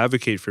 Warren, can you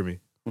advocate for me?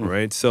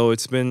 Right. So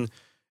it's been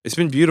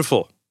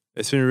beautiful.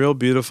 It's been real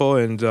beautiful.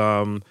 And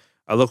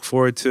I look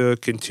forward to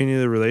continue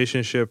the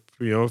relationship,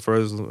 for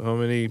how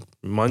many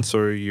months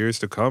or years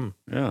to come.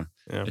 Yeah.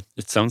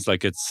 It sounds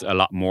like it's a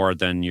lot more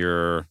than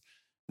your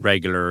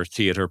regular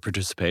theater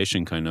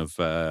participation kind of,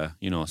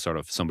 sort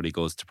of somebody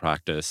goes to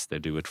practice, they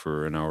do it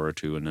for an hour or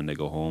two and then they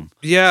go home.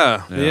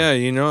 Yeah.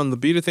 And the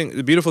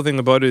beautiful thing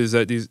about it is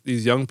that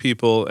these young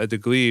people at the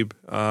Glebe,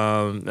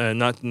 and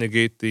not to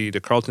negate the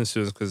Carleton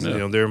students because,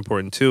 they're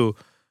important too,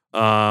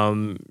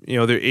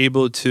 they're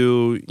able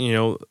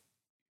to,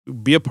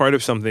 be a part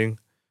of something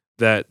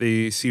that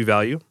they see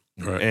value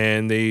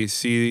and they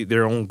see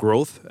their own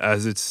growth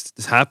as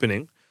it's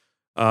happening.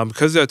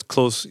 Because that's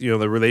close,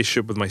 the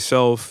relationship with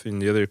myself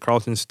and the other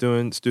Carleton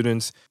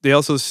students, they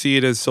also see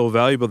it as so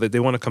valuable that they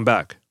want to come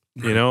back.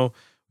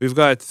 We've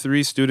got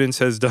 3 students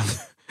has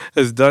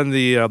done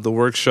the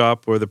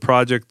workshop or the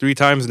project 3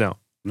 times now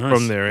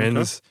from there,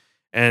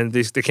 and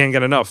they can't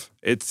get enough.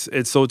 It's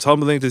so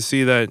humbling to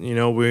see that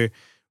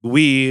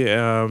we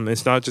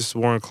it's not just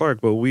Warren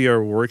Clark, but we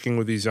are working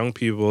with these young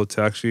people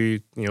to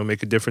actually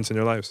make a difference in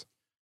their lives.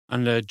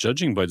 And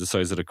judging by the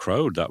size of the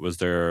crowd that was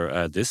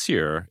there this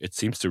year, it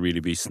seems to really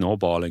be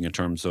snowballing in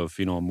terms of,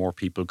 more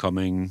people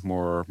coming,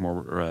 more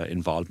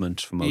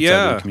involvement from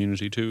outside the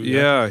community too.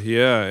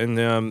 Yeah.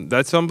 And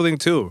that's humbling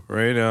too,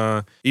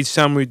 right? Each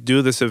time we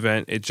do this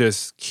event, it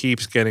just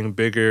keeps getting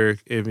bigger.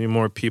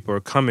 More people are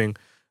coming.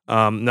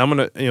 Now I'm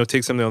going to,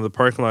 take something on the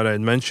parking lot I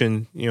had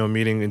mentioned,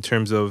 meeting in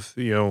terms of,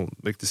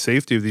 like the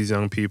safety of these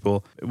young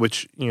people,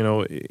 which,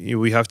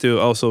 we have to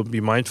also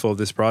be mindful of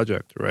this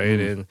project, right?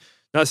 And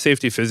not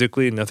safety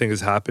physically, nothing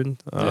has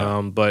happened.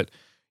 But,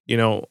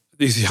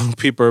 these young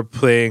people are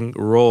playing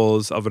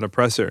roles of an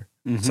oppressor,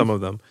 some of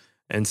them,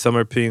 and some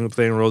are playing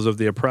roles of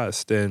the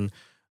oppressed. And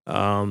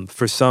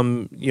For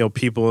some,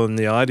 people in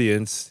the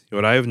audience,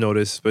 what I've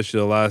noticed, especially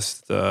the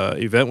last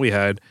event we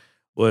had,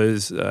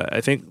 was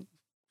I think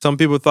some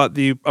people thought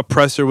the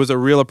oppressor was a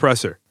real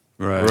oppressor,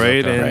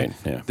 right? Okay.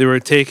 And they were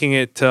taking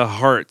it to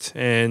heart,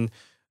 and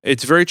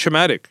it's very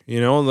traumatic.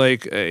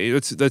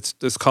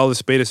 Let's call a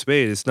spade a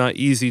spade. It's not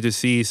easy to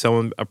see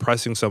someone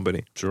oppressing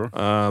somebody, sure,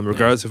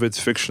 regardless if it's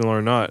fictional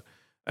or not.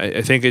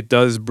 I think it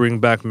does bring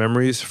back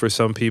memories for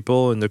some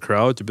people in the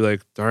crowd to be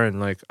like, darn,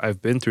 like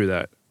I've been through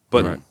that,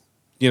 but.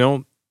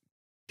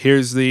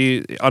 Here's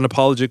the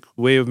unapologetic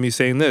way of me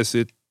saying this.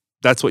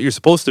 That's what you're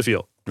supposed to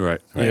feel, right?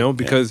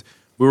 Because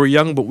we were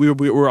young, but we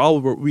were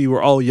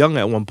all young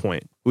at one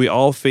point. We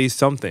all faced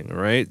something,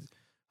 right?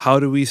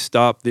 How do we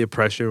stop the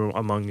oppression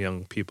among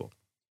young people?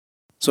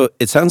 So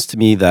it sounds to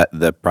me that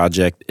the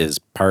project is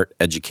part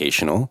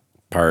educational,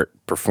 part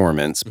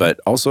performance, but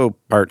also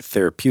part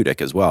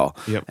therapeutic as well.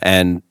 Yep.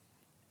 And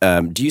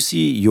do you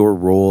see your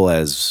role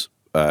as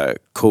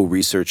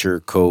co-researcher,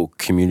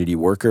 co-community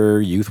worker,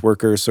 youth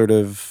worker sort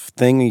of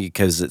thing?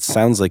 Because it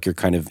sounds like you're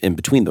kind of in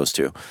between those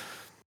two.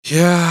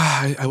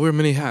 Yeah, I wear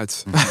many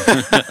hats.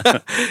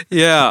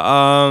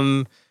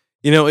 Yeah,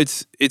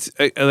 it's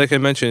like I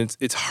mentioned,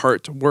 it's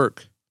hard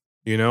work.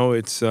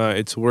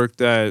 It's work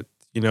that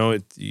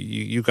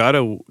you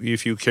gotta,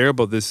 if you care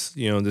about this,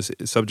 this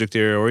subject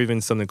area, or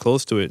even something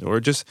close to it, or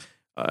just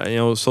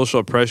social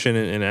oppression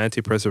and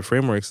anti-oppressive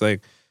frameworks,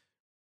 like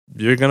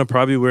you're gonna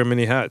probably wear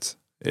many hats.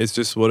 It's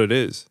just what it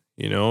is,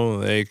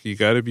 like you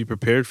got to be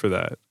prepared for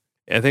that.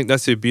 I think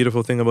that's the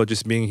beautiful thing about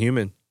just being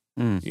human,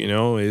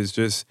 is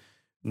just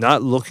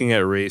not looking at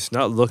race,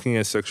 not looking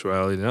at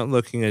sexuality, not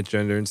looking at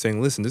gender and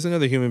saying, listen, there's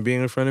another human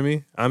being in front of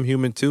me. I'm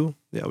human too.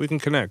 Yeah, we can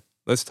connect.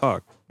 Let's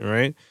talk. All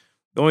right.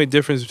 The only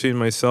difference between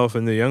myself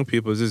and the young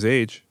people is his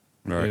age,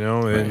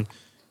 right.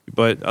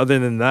 But other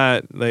than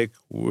that, like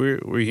we're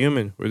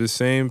human. We're the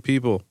same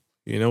people,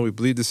 we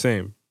bleed the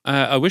same.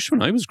 I wish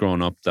when I was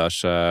growing up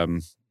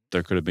that,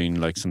 there could have been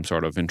like some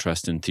sort of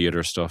interest in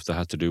theater stuff that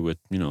had to do with,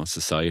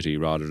 society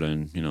rather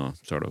than,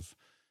 sort of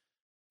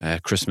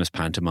Christmas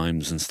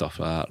pantomimes and stuff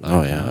like that.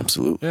 Like,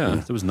 absolutely. Yeah,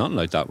 there was nothing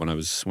like that when I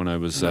was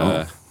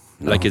no.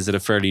 Like, is it a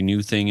fairly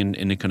new thing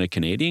in a kind of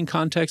Canadian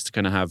context to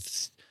kind of have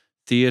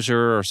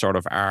theater or sort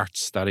of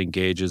arts that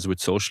engages with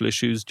social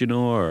issues,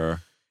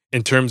 or?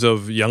 In terms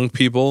of young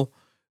people,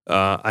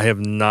 I have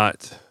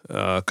not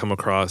come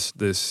across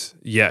this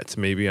yet.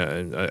 Maybe,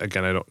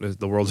 again, I don't,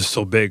 the world is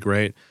so big,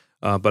 right?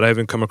 But I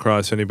haven't come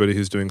across anybody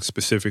who's doing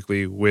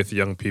specifically with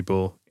young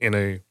people in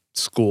a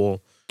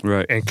school,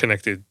 right, and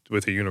connected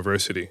with a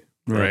university,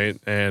 right?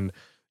 And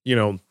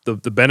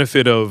the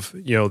benefit of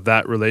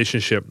that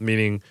relationship,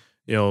 meaning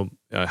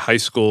high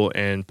school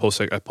and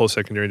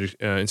post-secondary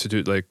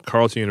institute like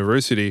Carleton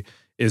University,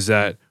 is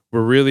that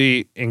we're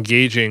really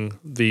engaging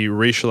the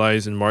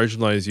racialized and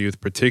marginalized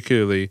youth,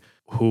 particularly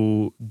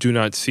who do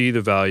not see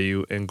the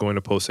value in going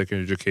to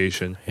post-secondary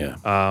education,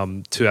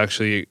 to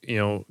actually,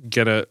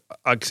 get a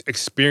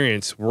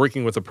experience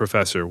working with a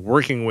professor,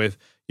 working with,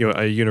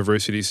 a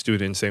university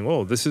student, saying,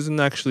 "Oh, this isn't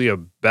actually a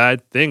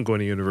bad thing going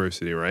to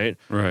university," right?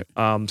 Right.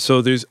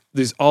 So there's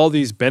all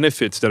these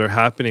benefits that are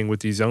happening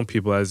with these young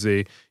people as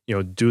they,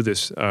 do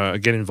this,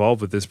 get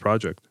involved with this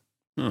project.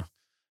 Huh.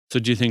 So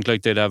do you think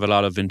like they'd have a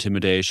lot of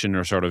intimidation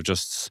or sort of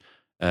just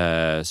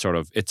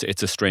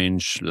it's a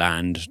strange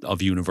land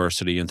of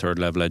university and third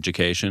level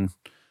education?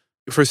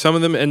 For some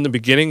of them in the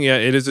beginning, yeah,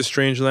 it is a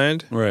strange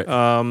land. Right.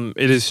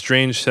 It is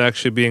strange to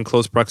actually be in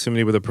close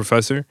proximity with a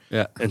professor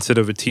instead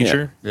of a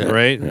teacher,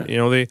 right?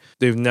 Yeah.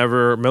 They've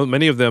never,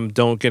 many of them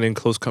don't get in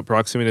close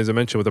proximity, as I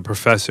mentioned, with a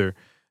professor,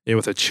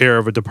 with a chair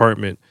of a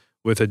department,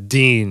 with a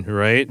dean,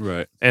 right?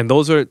 Right. And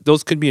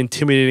those could be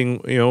intimidating,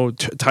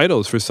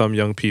 titles for some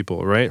young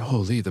people, right?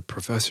 Holy, the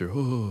professor,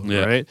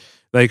 right?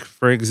 Like,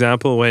 for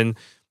example, when,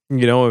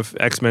 if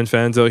X-Men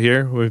fans out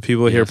here, when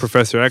people hear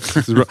Professor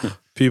X,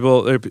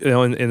 people,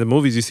 in the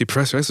movies, you see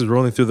Professor X is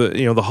rolling through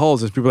the, the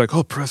halls, and people are like,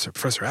 oh,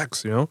 Professor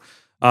X, So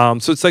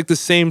it's like the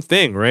same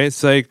thing, right?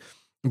 It's like,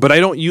 but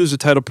I don't use the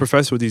title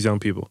professor with these young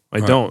people.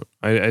 I don't.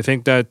 I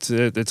think that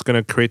it's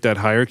going to create that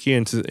hierarchy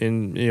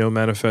and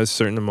manifest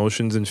certain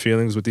emotions and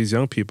feelings with these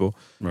young people.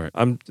 Right.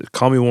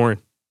 Call me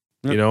Warren,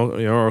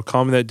 or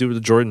call me that dude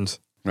with the Jordans.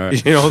 Right.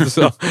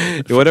 So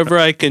whatever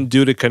I can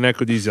do to connect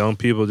with these young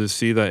people to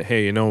see that,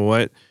 hey, you know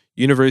what?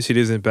 University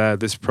isn't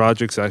bad. This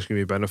project's actually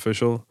going to be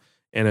beneficial,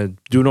 and a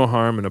do no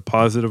harm and a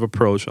positive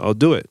approach. I'll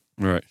do it.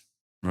 Right.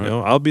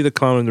 I'll be the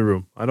clown in the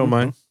room. I don't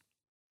mind.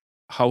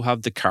 How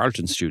have the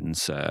Carleton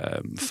students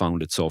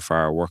found it so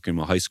far, working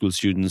with high school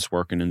students,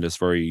 working in this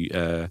very,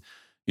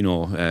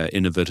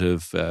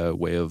 innovative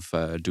way of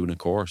doing a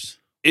course?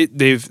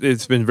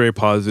 It's been very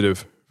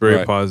positive,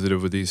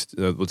 positive with these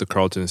with the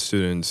Carleton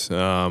students.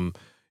 I'll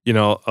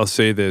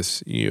say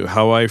this: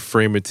 how I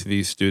frame it to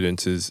these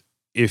students is,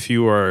 if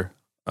you are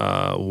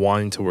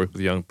wanting to work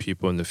with young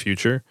people in the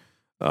future,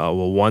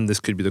 one,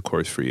 this could be the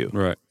course for you.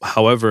 Right.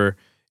 However,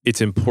 it's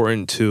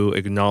important to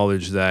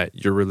acknowledge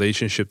that your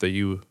relationship that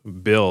you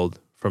build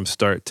from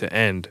start to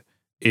end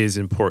is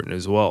important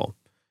as well.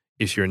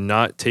 if you're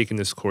not taking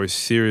this course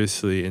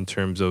seriously in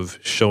terms of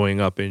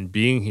showing up and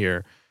being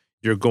here,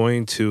 you're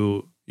going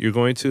to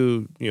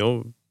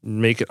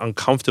make it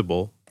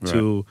uncomfortable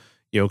to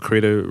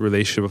create a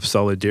relationship of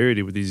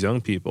solidarity with these young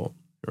people,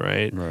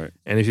 right?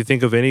 And if you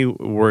think of any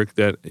work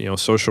that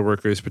social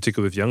workers,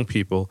 particularly with young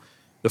people,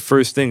 the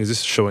first thing is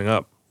just showing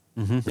up,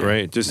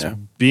 right? Just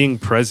being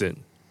present,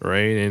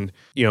 right? And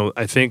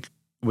I think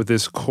with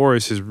this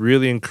course has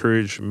really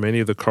encouraged many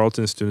of the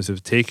Carleton students who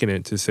have taken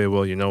it to say,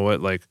 well, you know what,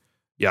 like,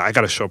 yeah, I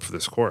got to show up for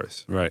this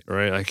course, right?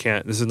 I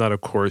can't. This is not a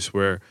course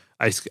where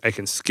I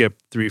can skip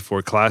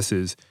 3-4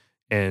 classes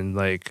and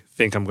like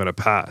think I'm going to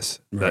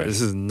pass.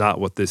 This is not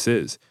what this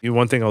is.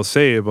 One thing I'll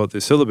say about the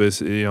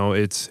syllabus,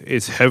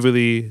 it's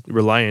heavily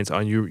reliant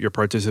on your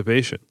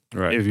participation.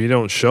 If you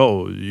don't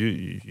show,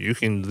 you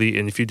can leave,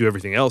 and if you do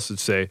everything else,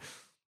 let's say,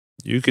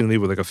 you can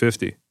leave with like a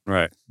 50.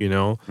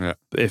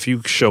 If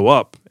you show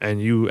up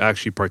and you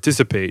actually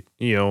participate,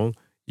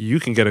 you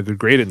can get a good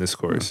grade in this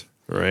course.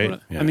 Right. Well,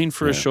 I mean,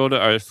 for a show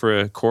for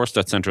a course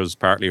that centers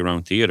partly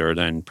around theater,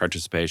 then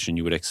participation,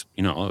 you would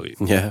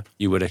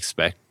you would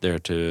expect there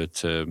to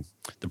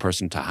the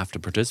person to have to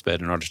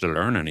participate in order to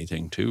learn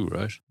anything too,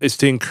 right? It's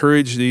to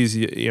encourage these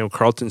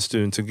Carleton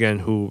students again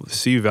who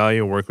see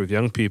value and work with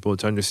young people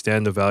to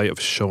understand the value of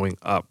showing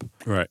up.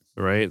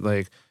 Right.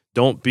 Like,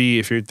 don't be,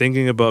 if you're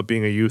thinking about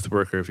being a youth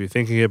worker, if you're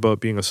thinking about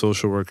being a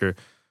social worker,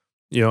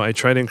 I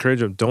try to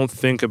encourage them. Don't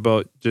think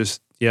about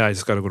just I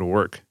just got to go to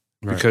work.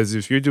 Because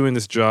if you're doing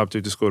this job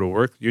to just go to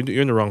work, you're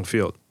in the wrong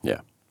field.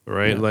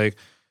 Right? Like,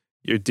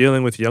 you're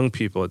dealing with young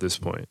people at this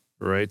point,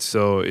 right?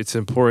 So it's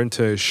important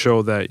to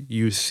show that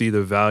you see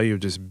the value of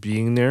just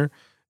being there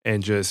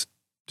and just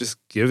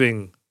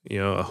giving,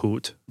 a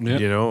hoot,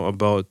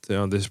 about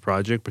this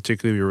project,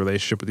 particularly your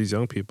relationship with these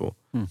young people.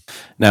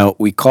 Now,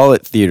 we call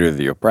it Theater of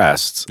the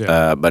Oppressed,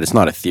 but it's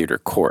not a theater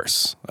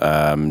course.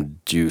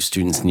 Do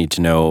students need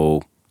to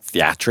know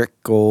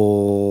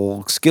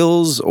theatrical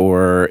skills,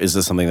 or is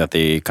this something that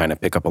they kind of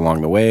pick up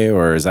along the way,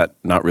 or is that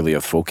not really a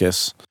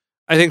focus?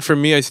 I think for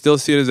me, I still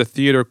see it as a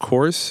theater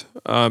course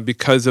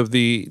because of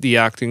the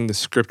acting, the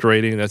script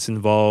writing that's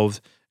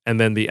involved, and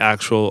then the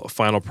actual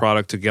final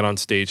product to get on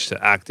stage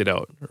to act it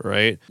out,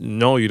 right?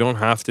 No, you don't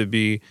have to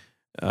be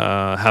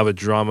have a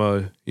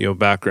drama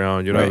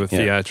background. You don't have a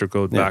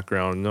theatrical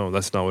background. No,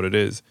 that's not what it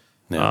is.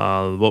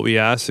 What we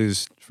ask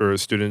is for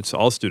students,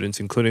 all students,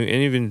 including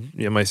and even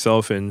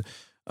myself and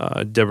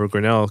Deborah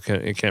Grinnell,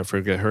 can't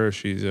forget her.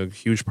 She's a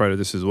huge part of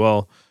this as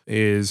well.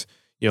 Is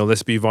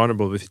let's be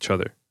vulnerable with each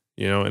other,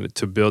 and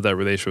to build that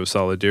relationship of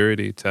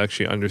solidarity, to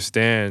actually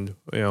understand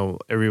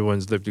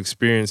everyone's lived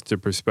experience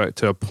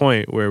to a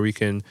point where we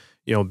can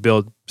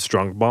build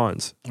strong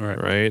bonds,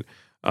 right?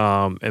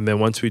 And then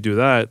once we do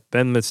that,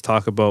 then let's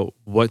talk about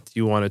what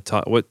you want to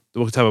talk, what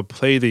type of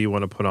play that you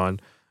want to put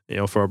on,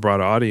 for a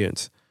broader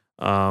audience.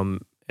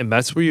 And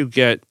that's where you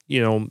get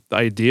the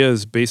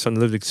ideas based on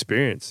lived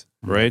experience.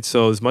 Right.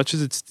 So as much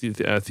as it's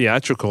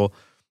theatrical,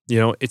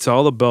 it's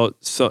all about,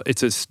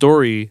 it's a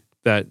story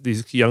that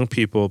these young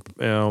people,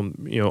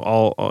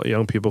 all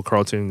young people,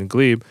 Carleton and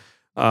Glebe,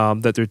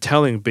 that they're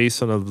telling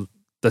based on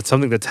that's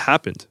something that's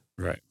happened.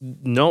 Right.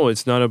 No,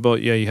 it's not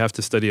about, you have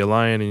to study a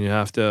line and you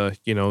have to,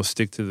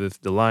 stick to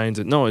the lines.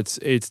 No, it's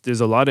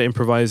there's a lot of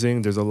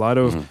improvising. There's a lot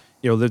of,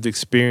 lived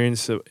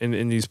experience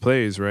in these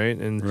plays. Right.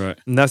 And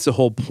that's the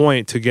whole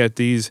point, to get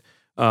these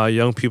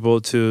young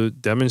people to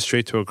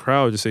demonstrate to a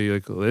crowd, to say,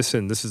 like,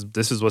 listen, this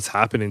is what's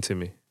happening to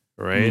me,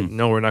 right?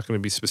 No, we're not going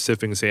to be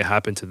specific and say it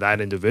happened to that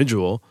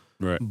individual,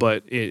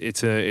 but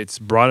it's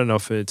broad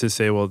enough to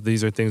say, well,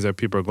 these are things that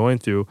people are going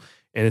through,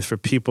 and it's for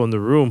people in the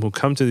room who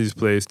come to these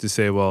plays to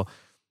say, well,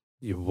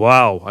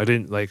 wow, I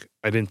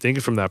didn't think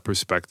it from that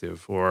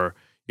perspective, or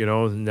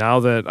now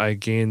that I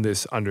gained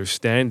this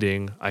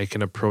understanding, I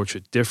can approach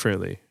it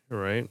differently,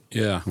 right?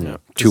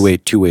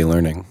 Two-way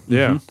learning.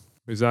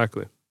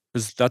 Exactly.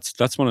 Because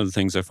that's one of the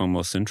things I found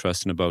most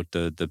interesting about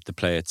the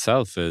play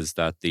itself, is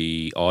that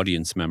the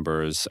audience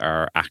members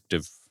are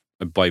active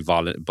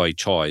by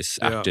choice,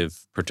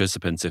 active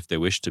participants if they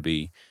wish to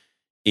be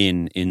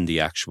in the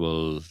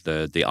actual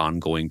the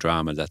ongoing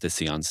drama that they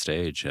see on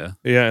stage.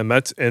 And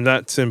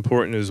that's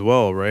important as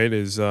well, right?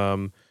 Is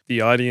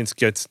the audience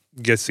gets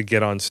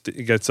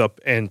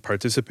up and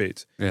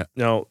participates.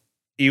 Now,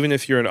 even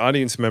if you're an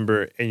audience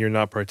member and you're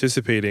not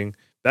participating,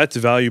 that's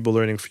valuable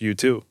learning for you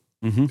too.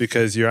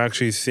 Because you're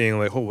actually seeing,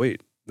 like, oh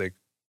wait, like,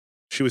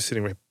 she was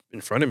sitting right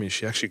in front of me.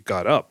 She actually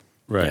got up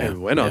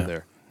and went on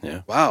there.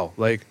 Wow,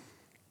 like,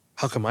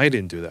 how come I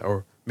didn't do that?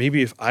 Or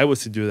maybe if I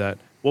was to do that,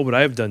 what would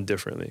I have done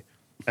differently?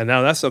 And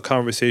now that's a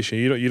conversation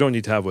you don't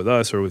need to have with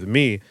us or with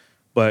me.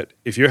 But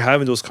if you're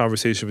having those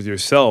conversations with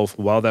yourself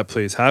while that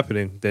play is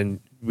happening, then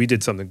we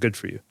did something good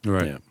for you.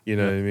 Right. You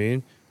know what I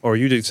mean? Or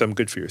you did something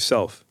good for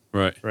yourself.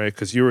 Right.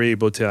 Because you were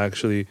able to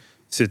actually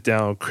sit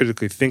down,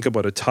 critically think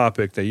about a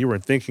topic that you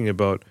weren't thinking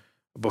about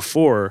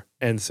before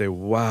and say,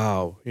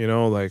 wow,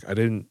 like, I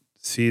didn't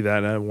see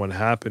that one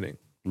happening.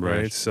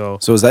 Right. So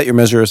is that your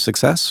measure of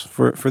success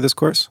for this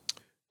course?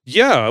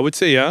 Yeah, I would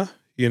say, yeah.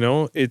 You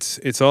know,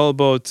 it's all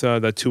about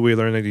that two-way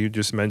learning that you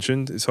just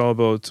mentioned. It's all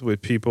about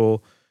with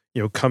people,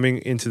 coming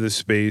into the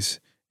space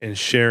and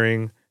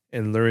sharing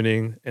and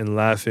learning and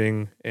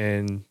laughing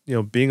and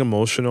being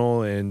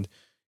emotional and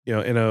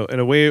in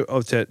a way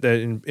of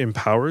that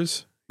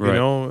empowers.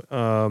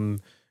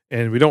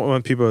 And we don't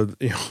want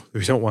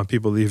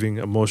people leaving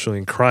emotionally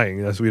and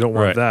crying. We don't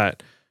want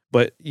that.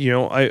 But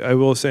I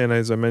will say, and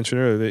as I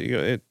mentioned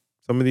earlier, that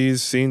some of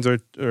these scenes are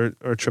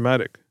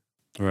traumatic.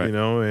 Right.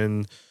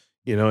 And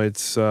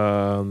it's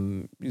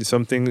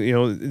something,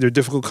 they're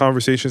difficult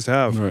conversations to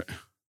have. Right.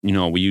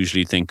 We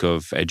usually think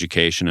of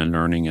education and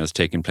learning as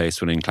taking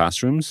place within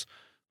classrooms.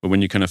 But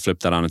when you kind of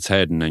flip that on its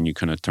head and then you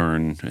kind of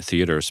turn a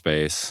theatre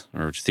space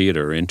or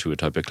theatre into a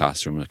type of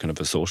classroom, a kind of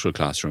a social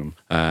classroom,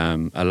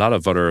 a lot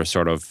of other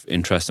sort of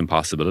interesting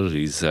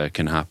possibilities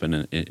can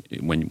happen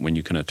when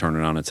you kind of turn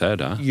it on its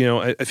head. Huh?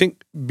 I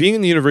think being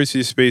in the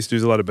university space,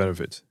 there's a lot of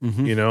benefits,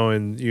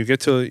 and you get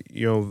to,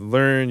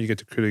 learn, you get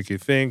to critically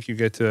think, you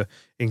get to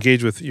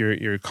engage with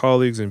your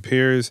colleagues and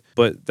peers.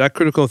 But that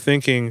critical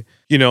thinking,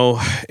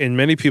 in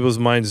many people's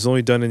minds is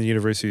only done in the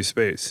university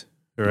space,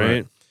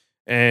 right?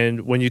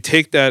 And when you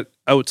take that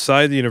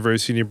outside the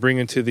university and you bring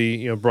into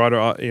the broader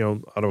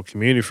Ottawa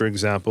community, for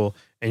example,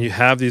 and you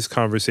have these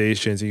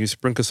conversations and you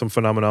sprinkle some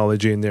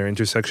phenomenology in there,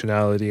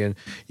 intersectionality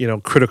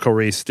and critical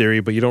race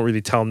theory, but you don't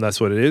really tell them that's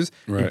what it is,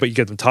 but you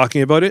get them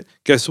talking about it.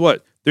 Guess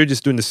what? They're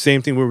just doing the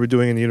same thing we were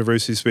doing in the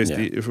university space,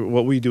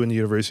 what we do in the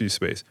university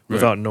space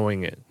without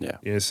knowing it. Yeah.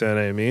 You understand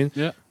what I mean?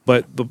 Yeah.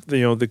 But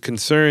the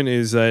concern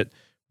is that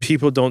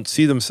people don't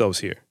see themselves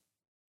here.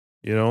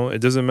 It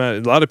doesn't matter.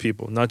 A lot of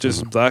people, not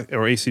just Black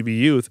or ACB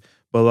youth,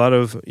 but a lot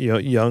of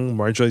young,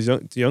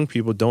 marginalized young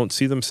people don't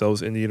see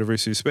themselves in the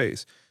university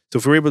space. So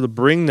if we're able to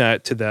bring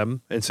that to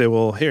them and say,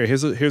 well,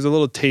 here's a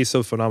little taste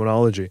of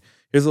phenomenology,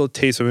 here's a little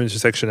taste of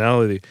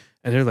intersectionality,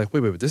 and they're like,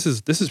 wait, this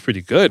is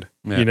pretty good.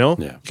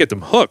 Yeah. Get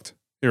them hooked,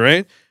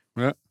 right?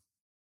 Yeah.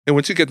 And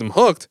once you get them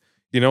hooked,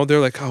 they're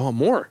like, I want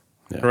more,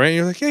 right? And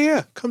you're like,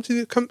 yeah, come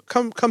here, come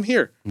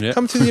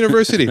to the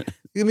university.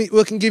 We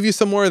can give you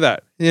some more of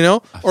that,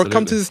 or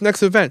come to this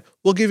next event.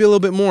 We'll give you a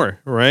little bit more,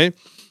 right?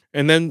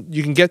 And then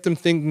you can get them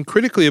thinking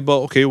critically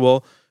about, okay,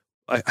 well,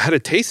 I had a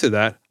taste of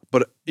that,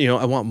 but,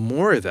 I want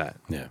more of that.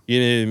 Yeah. You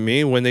know what I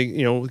mean? When they,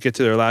 get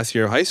to their last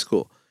year of high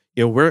school,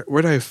 where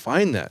do I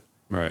find that?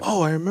 Right.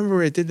 Oh, I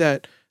remember I did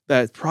that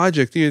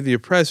project, Theatre of the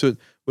Oppressed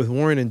with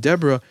Warren and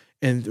Deborah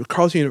and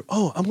Carleton.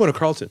 Oh, I'm going to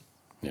Carleton.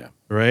 Yeah.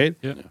 Right?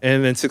 Yeah.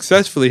 And then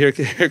successfully, here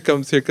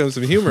comes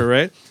some humor,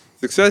 right?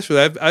 Successfully,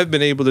 I've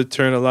been able to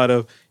turn a lot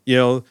of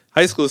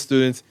high school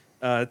students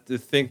to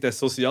think that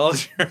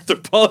sociology or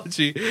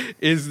anthropology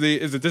is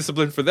a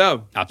discipline for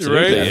them.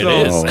 Absolutely,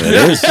 right?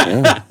 it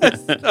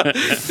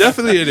is.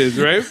 Definitely, it is,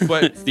 right?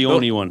 But It's the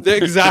only one.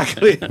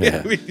 Exactly.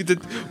 Yeah.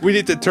 We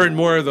need to turn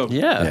more of them.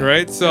 Yeah.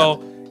 Right.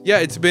 So yeah,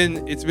 it's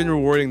been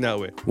rewarding that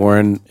way.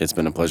 Warren, it's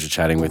been a pleasure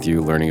chatting with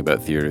you, learning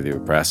about Theatre of the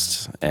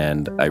Oppressed,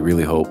 and I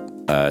really hope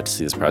to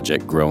see this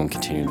project grow and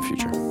continue in the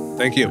future.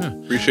 Thank you.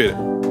 Appreciate it.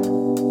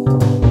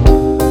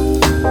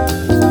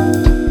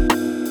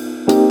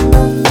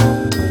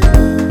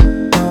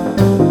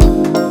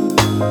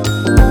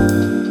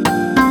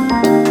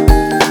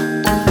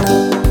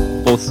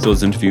 Both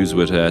those interviews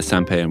with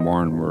Sampe and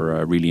Warren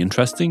were really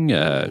interesting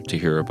to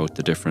hear about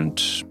the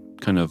different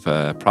kind of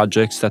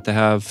projects that they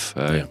have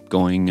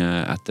going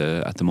at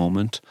the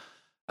moment.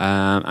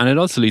 And it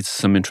also leads to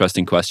some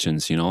interesting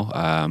questions,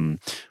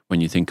 when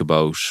you think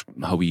about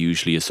how we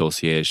usually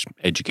associate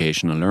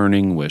education and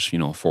learning with,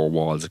 four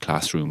walls of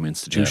classroom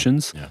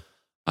institutions. Yeah.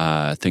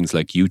 Things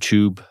like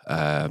YouTube,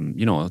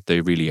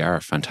 they really are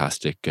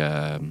fantastic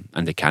and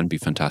they can be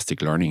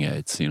fantastic learning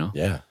aids,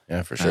 Yeah,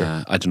 for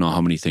sure. I don't know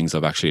how many things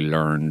I've actually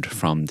learned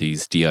from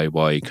these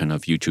DIY kind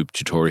of YouTube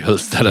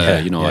tutorials that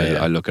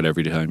I look at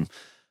every time.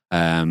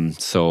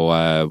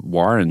 So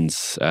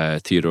Warren's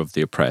Theatre of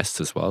the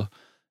Oppressed as well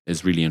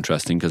is really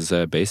interesting because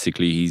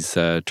basically he's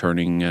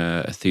turning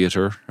a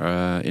theatre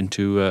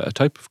into a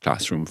type of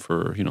classroom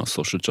for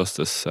social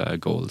justice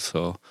goals.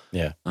 So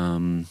Yeah.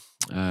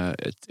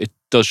 It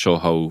does show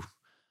how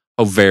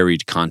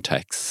varied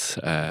contexts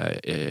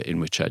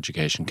in which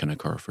education can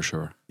occur for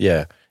sure.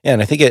 Yeah. Yeah.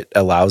 And I think it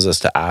allows us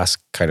to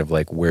ask kind of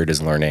like, where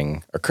does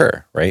learning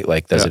occur, right?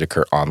 Like, does it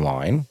occur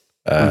online?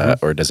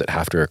 Or does it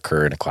have to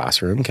occur in a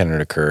classroom? Can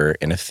it occur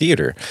in a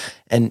theater?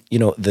 And,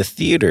 the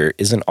theater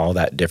isn't all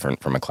that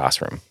different from a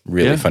classroom,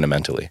 really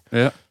fundamentally.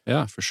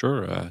 Yeah, for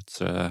sure.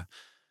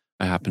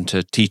 I happen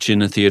to teach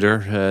in a theater,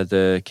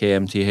 the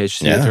KMTH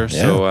theater.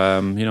 Yeah.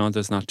 So,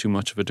 there's not too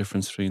much of a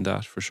difference between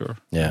that for sure.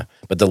 Yeah.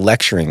 But the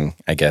lecturing,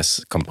 I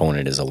guess,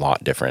 component is a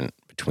lot different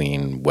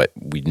between what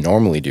we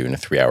normally do in a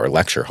 3-hour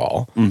lecture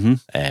hall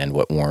and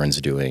what Warren's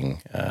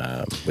doing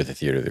with the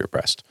Theatre of the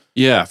Oppressed.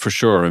 Yeah, for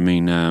sure. I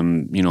mean,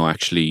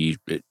 actually,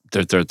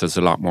 there's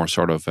a lot more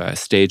sort of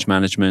stage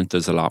management.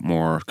 There's a lot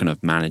more kind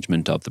of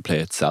management of the play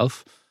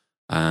itself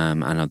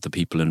and of the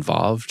people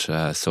involved.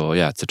 So,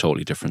 yeah, it's a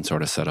totally different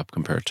sort of setup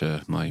compared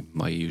to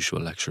my usual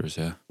lectures,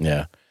 yeah.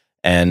 Yeah.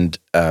 And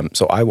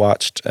so I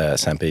watched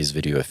Sampei's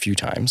video a few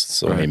times,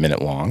 so only a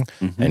minute long.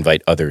 I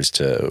invite others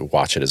to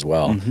watch it as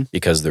well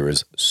because there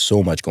was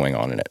so much going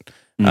on in it.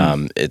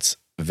 It's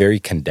very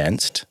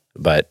condensed,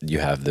 but you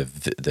have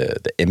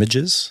the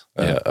images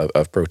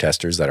of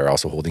protesters that are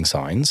also holding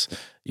signs.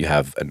 You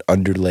have an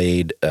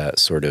underlaid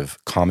sort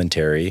of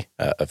commentary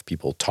of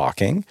people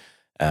talking.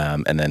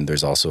 And then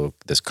there's also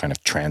this kind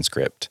of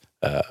transcript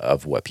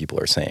of what people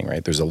are saying,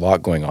 right? There's a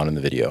lot going on in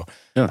the video.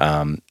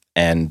 Yeah.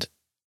 And,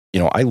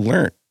 I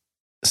learned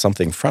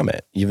something from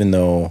it, even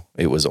though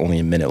it was only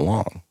a minute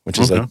long, which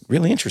is like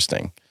really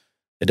interesting.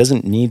 It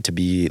doesn't need to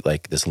be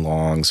like this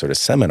long sort of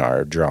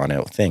seminar drawn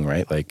out thing,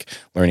 right? Like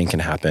learning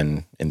can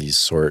happen in these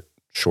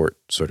short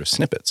sort of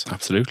snippets.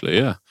 Absolutely,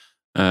 yeah.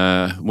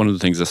 One of the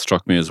things that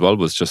struck me as well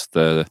was just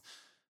the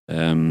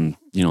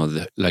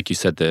like you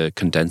said, the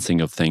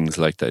condensing of things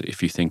like that.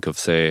 If you think of,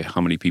 say,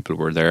 how many people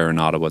were there in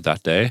Ottawa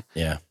that day,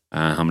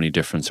 how many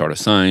different sort of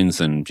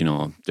signs and,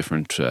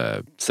 different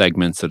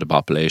segments of the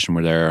population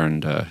were there,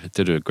 and it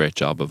did a great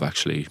job of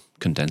actually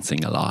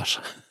condensing a lot.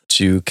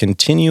 To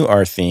continue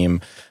our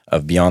theme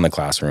of Beyond the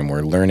Classroom,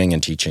 where learning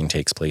and teaching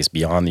takes place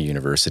beyond the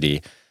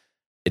university,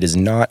 it is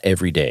not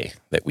every day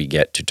that we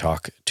get to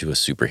talk to a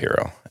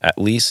superhero. At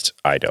least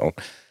I don't.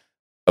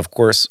 Of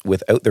course,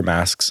 without their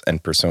masks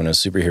and personas,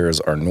 superheroes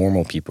are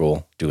normal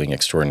people doing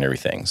extraordinary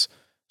things.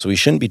 So we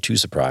shouldn't be too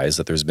surprised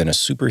that there's been a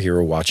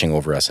superhero watching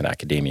over us in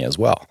academia as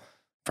well.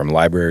 From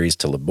libraries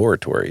to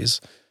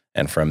laboratories,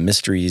 and from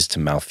mysteries to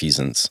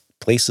malfeasance,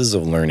 places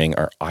of learning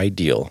are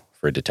ideal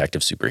for a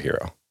detective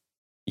superhero.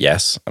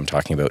 Yes, I'm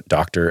talking about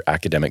Dr.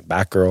 Academic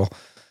Batgirl,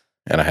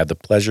 and I had the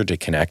pleasure to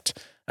connect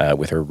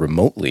with her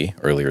remotely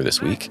earlier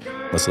this week.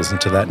 Let's listen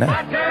to that now.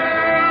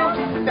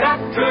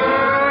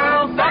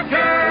 Batgirl,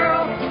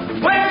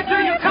 Batgirl, where do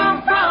you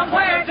come from?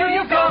 Where do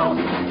you go?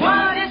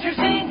 What is your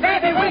scene,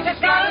 baby? We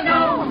just gotta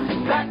know.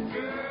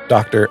 Batgirl.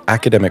 Dr.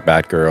 Academic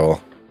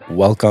Batgirl,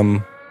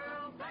 welcome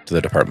to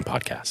the Department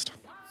Podcast.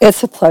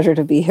 It's a pleasure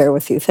to be here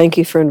with you. Thank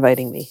you for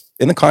inviting me.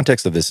 In the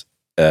context of this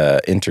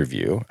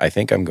interview, I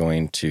think I'm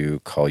going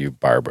to call you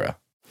Barbara.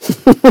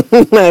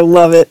 I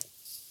love it.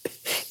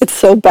 It's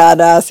so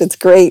badass. It's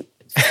great.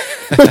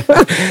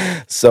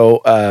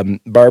 So,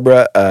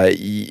 Barbara,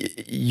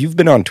 you've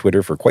been on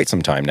Twitter for quite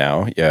some time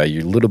now.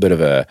 You're a little bit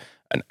of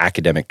an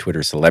academic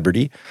Twitter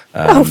celebrity.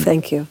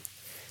 Thank you.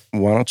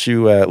 Why don't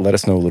you let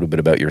us know a little bit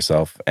about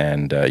yourself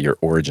and your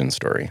origin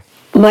story?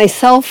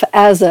 Myself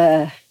as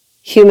a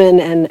human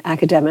and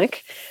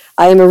academic,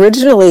 I am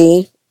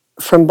originally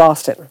from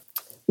Boston,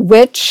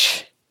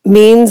 which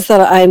means that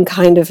I'm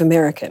kind of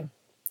American.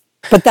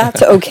 But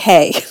that's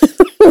okay.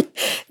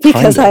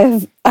 Because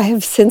I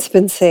have since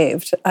been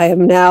saved. I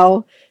am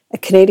now a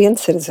Canadian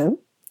citizen.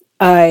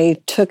 I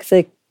took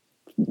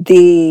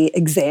the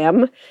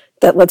exam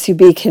that lets you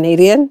be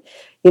Canadian.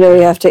 You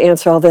have to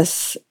answer all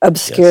this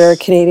obscure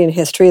Canadian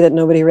history that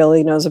nobody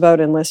really knows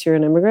about unless you're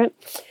an immigrant.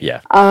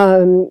 Yeah.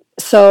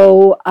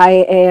 So I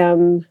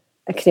am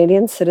a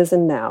Canadian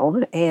citizen now,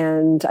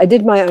 and I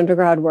did my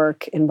undergrad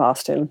work in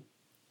Boston.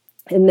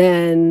 And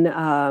then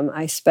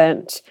I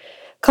spent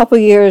couple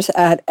years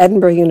at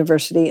Edinburgh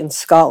University in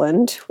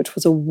Scotland, which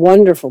was a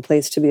wonderful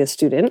place to be a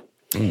student.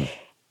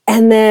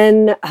 And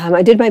then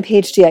I did my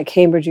PhD at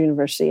Cambridge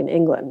University in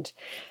England.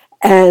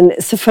 And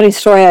it's a funny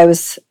story. I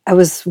was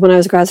when I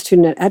was a grad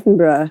student at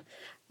Edinburgh,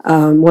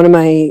 one of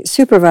my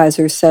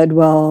supervisors said,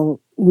 "Well,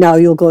 now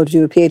you'll go to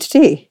do a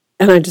PhD."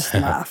 And I just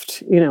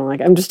laughed,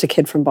 like I'm just a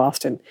kid from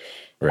Boston.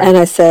 Right. And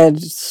I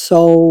said,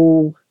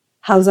 "So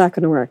how's that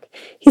going to work?"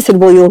 He said,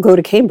 "Well, you'll go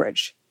to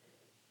Cambridge."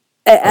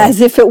 As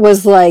if it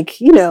was like,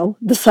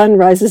 the sun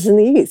rises in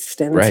the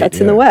east and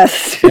sets in the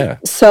west. Yeah.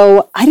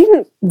 So I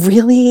didn't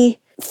really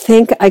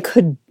think I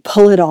could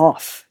pull it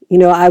off.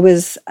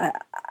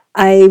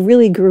 I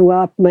really grew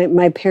up,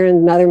 my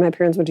parents, neither of my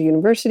parents went to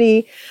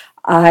university.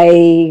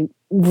 I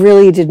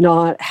really did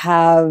not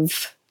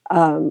have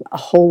a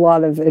whole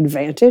lot of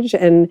advantage.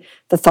 And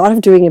the thought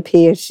of doing a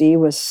PhD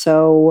was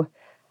so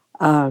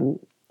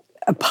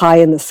a pie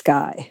in the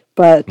sky.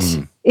 But,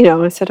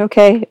 I said,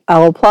 okay,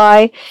 I'll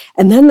apply.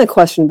 And then the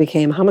question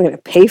became, how am I going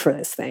to pay for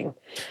this thing?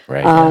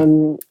 Right.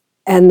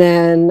 And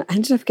then I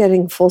ended up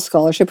getting full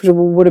scholarship, which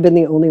would have been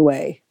the only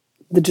way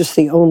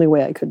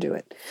I could do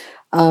it.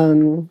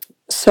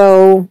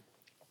 So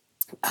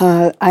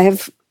I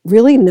have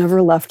really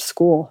never left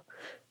school.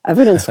 I've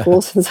been in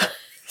school since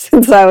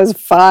I was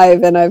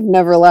 5, and I've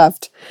never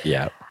left.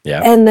 Yeah,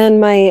 yeah. And then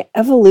my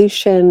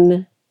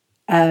evolution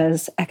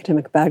as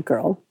academic bad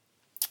girl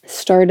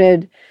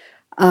started.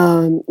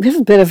 We have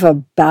a bit of a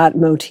bat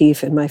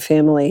motif in my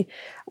family.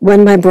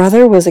 When my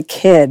brother was a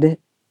kid,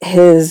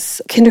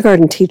 his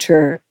kindergarten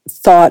teacher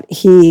thought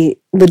he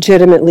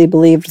legitimately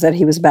believed that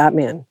he was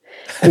Batman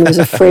and was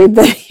afraid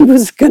that he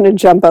was going to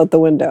jump out the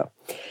window.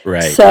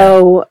 Right.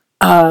 So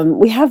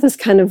we have this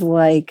kind of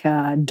like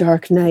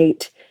Dark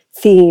Knight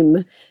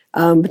theme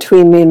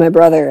between me and my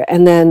brother.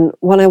 And then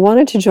when I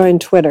wanted to join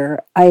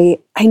Twitter, I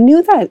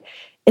knew that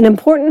an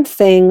important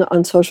thing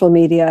on social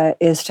media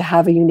is to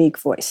have a unique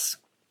voice.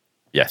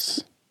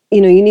 Yes.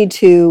 You need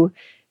to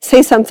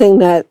say something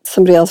that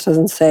somebody else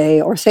doesn't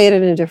say, or say it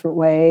in a different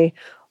way,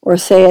 or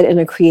say it in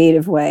a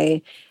creative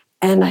way.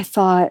 And I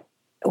thought,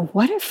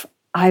 what if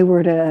I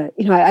were to,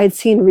 I'd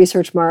seen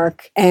Research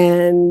Mark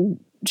and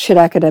Should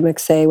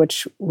Academics Say,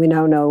 which we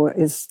now know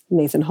is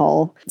Nathan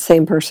Hall,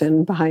 same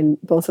person behind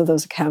both of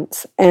those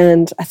accounts.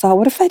 And I thought,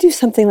 what if I do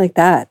something like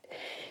that?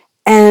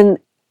 And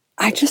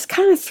I just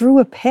kind of threw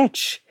a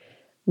pitch,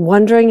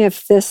 wondering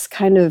if this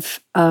kind of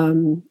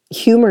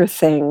humor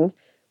thing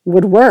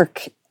would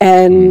work.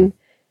 And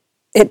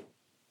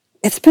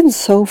it's been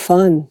so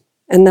fun.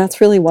 And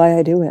that's really why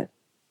I do it.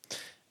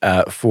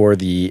 For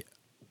the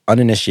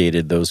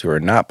uninitiated, those who are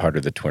not part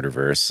of the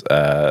Twitterverse,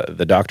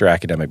 the Dr.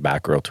 Academic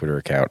Batgirl Twitter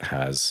account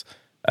has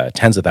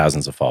tens of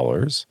thousands of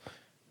followers.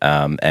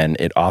 And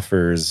it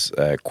offers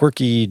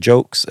quirky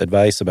jokes,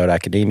 advice about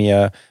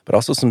academia, but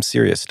also some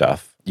serious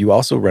stuff. You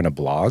also run a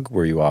blog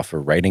where you offer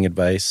writing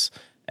advice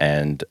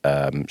and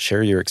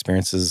share your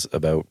experiences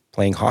about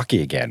playing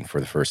hockey again for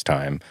the first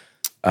time.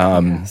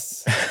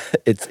 Yes.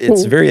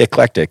 It's very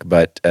eclectic,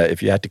 but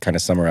if you had to kind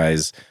of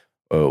summarize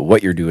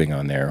what you're doing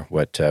on there,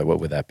 what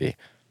would that be?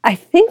 I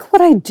think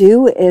what I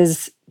do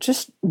is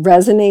just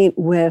resonate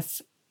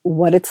with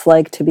what it's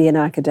like to be an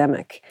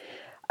academic.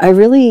 I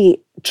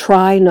really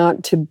try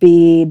not to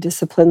be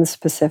discipline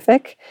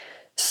specific.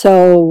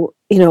 So,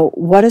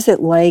 what is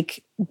it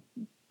like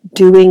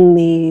doing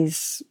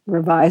these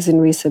revise and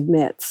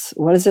resubmits?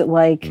 What is it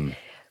like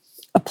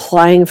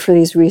applying for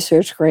these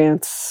research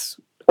grants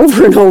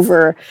over and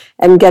over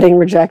and getting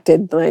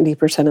rejected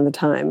 90% of the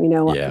time?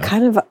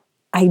 Kind of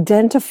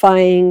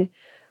identifying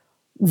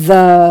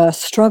the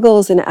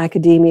struggles in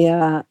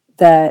academia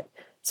that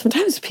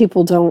sometimes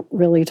people don't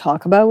really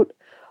talk about,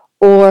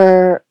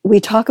 or we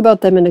talk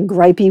about them in a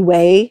gripey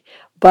way,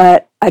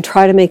 but I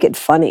try to make it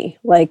funny.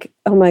 Like,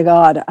 oh my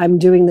God, I'm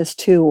doing this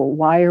too.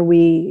 Why are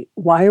we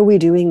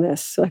doing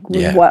this? Like,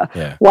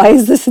 why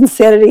is this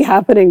insanity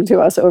happening to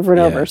us over and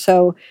over?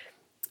 So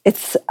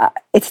it's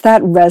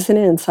that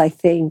resonance, I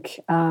think,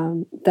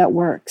 that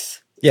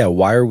works. Yeah.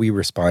 Why are we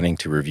responding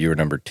to reviewer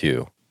number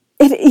 2?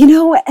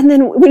 And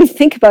then when you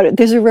think about it,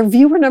 there's a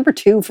reviewer number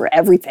 2 for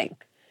everything.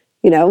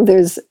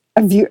 There's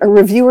a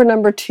reviewer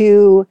number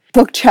 2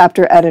 book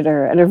chapter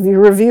editor and a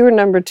reviewer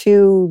number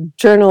 2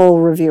 journal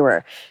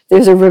reviewer.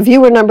 There's a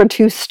reviewer number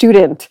 2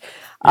 student.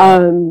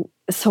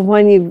 So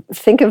when you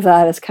think of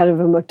that as kind of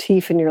a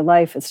motif in your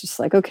life, it's just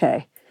like,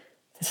 okay,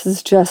 this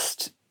is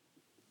just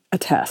a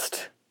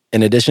test.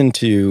 In addition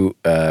to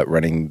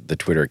running the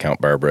Twitter account,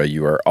 Barbara,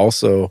 you are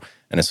also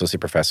an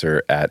associate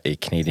professor at a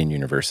Canadian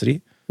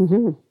university.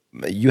 Mm-hmm.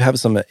 You have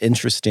some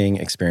interesting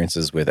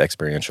experiences with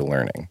experiential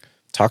learning.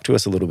 Talk to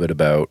us a little bit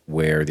about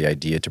where the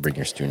idea to bring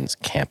your students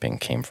camping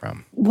came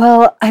from.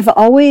 Well, I've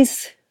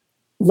always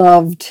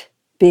loved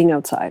being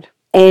outside.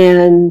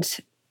 And,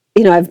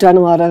 I've done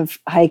a lot of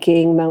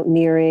hiking,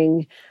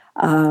 mountaineering,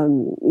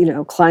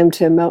 climbed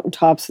to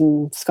mountaintops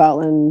in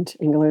Scotland,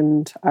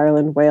 England,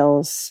 Ireland,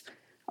 Wales,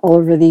 all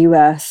over the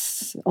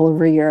US, all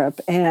over Europe.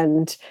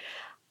 And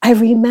I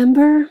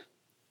remember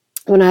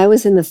when I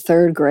was in the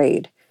 3rd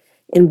grade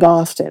in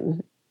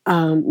Boston,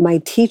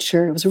 my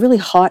teacher, it was a really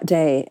hot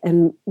day,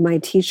 and my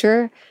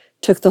teacher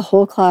took the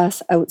whole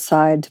class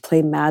outside to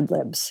play Mad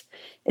Libs.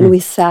 And we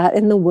sat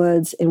in the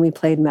woods and we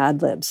played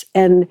Mad Libs.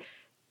 And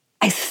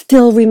I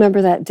still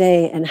remember that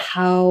day and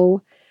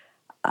how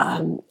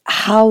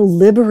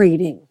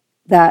liberating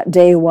that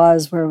day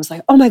was, where it was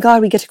like, oh my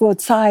God, we get to go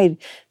outside.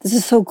 This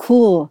is so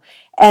cool.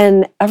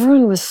 And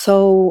everyone was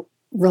so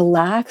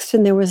relaxed,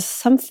 and there was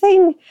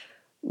something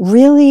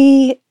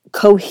really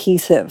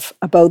cohesive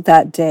about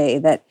that day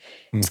that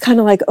it's kind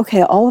of like,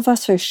 okay, all of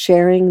us are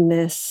sharing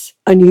this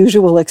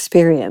unusual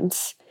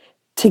experience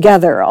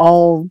together,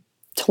 all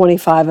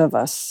 25 of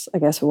us, I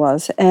guess it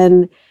was.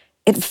 And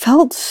it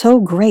felt so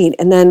great.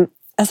 And then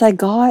as I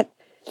got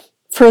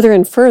further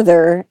and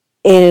further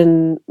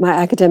in my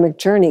academic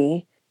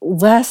journey,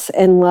 less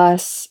and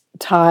less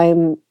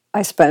time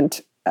I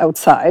spent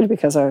outside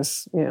because I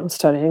was,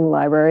 studying,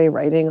 library,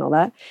 writing, all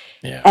that.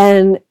 Yeah.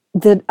 And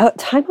the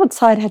time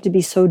outside had to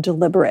be so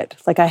deliberate.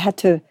 Like I had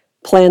to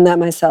plan that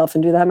myself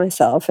and do that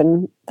myself.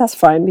 And that's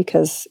fine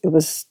because it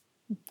was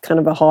kind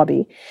of a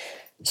hobby.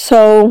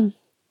 So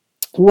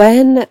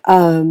when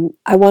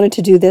I wanted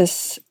to do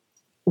this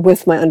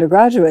with my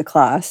undergraduate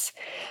class,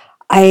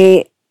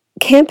 I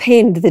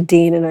campaigned the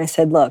dean and I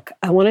said, look,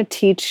 I want to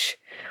teach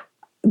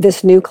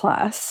this new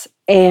class.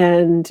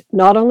 And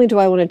not only do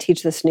I want to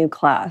teach this new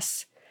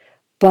class,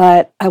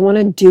 but I want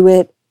to do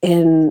it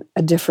in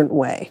a different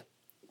way.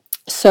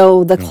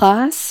 So the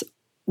class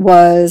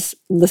was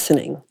a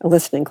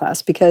listening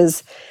class,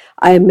 because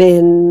I'm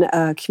in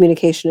a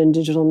communication and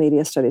digital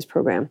media studies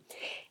program.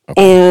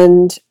 Okay.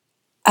 And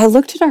I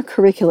looked at our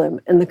curriculum,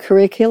 and the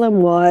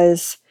curriculum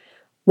was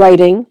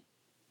writing,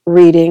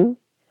 reading,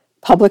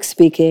 public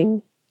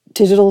speaking,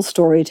 digital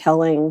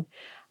storytelling,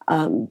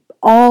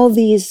 all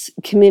these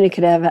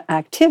communicative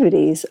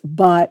activities,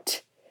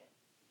 but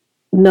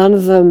none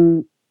of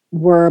them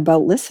were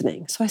about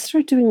listening. So I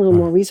started doing a little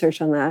more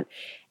research on that.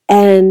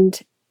 And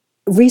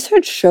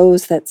research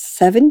shows that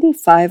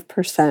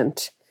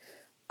 75%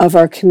 of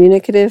our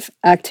communicative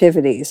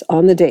activities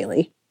on the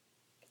daily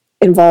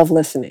involve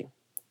listening.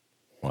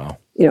 Wow.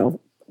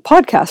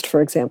 Podcast,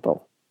 for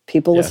example.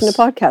 People listen to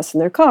podcasts in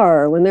their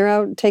car or when they're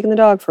out taking the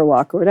dog for a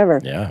walk or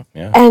whatever. Yeah,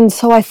 yeah. And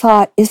so I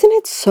thought, isn't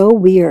it so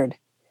weird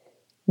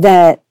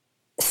that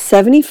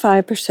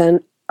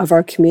 75% of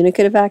our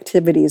communicative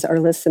activities are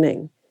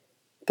listening,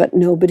 but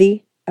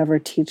nobody ever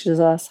teaches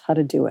us how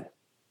to do it?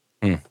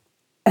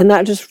 And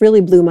that just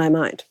really blew my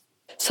mind.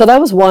 So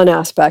that was one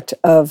aspect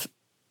of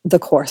the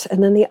course.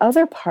 And then the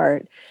other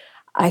part,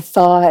 I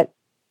thought,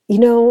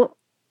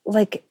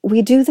 like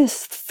we do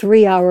this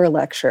 3-hour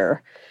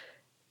lecture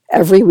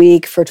every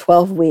week for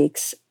 12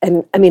 weeks.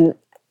 And I mean,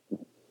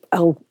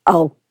 I'll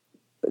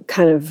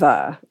kind of,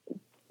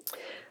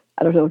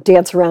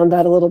 dance around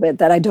that a little bit,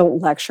 that I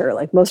don't lecture.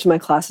 Like most of my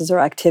classes are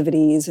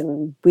activities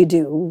and we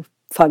do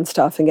fun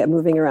stuff and get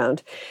moving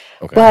around.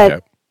 Okay,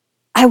 but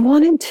I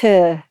wanted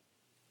to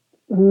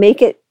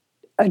make it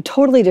a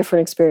totally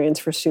different experience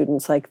for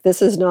students. Like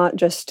this is not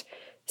just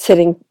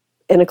sitting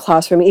in a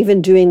classroom,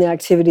 even doing the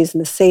activities in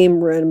the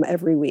same room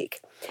every week.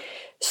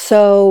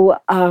 So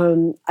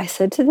I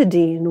said to the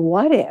dean,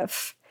 what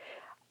if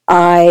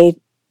I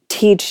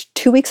teach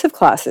 2 weeks of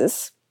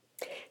classes,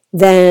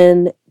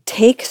 then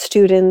take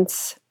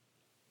students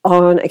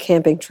on a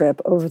camping trip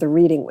over the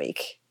reading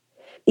week?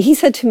 He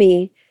said to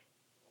me,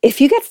 if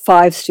you get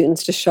 5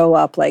 students to show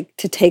up, like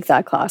to take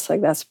that class,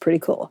 like that's pretty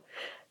cool.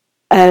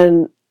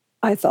 And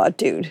I thought,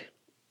 dude,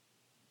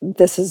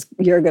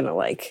 you're going to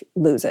like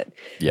lose it.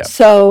 Yeah.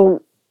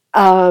 So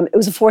it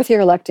was a 4th-year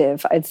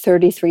elective. I had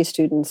 33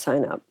 students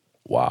sign up.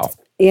 Wow.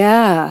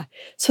 Yeah.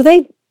 So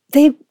they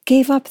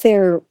gave up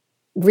their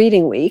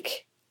reading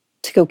week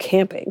to go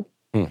camping.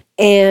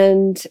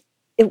 And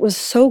it was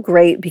so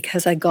great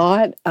because I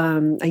paired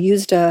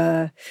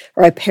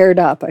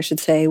up, I should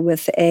say,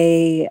 with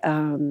a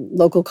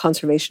local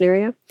conservation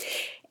area.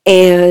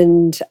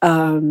 And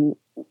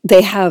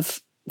they have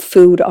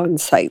food on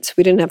site. So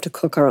we didn't have to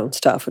cook our own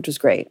stuff, which was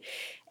great.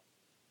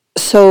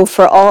 So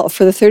for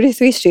the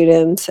 33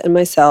 students and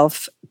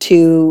myself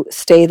to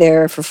stay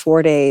there for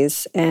 4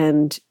 days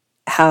and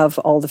have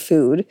all the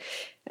food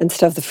and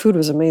stuff, the food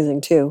was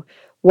amazing too,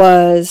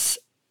 was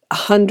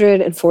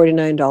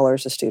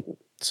 $149 a student.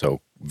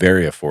 So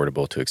very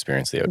affordable to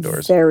experience the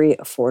outdoors. Very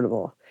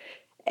affordable.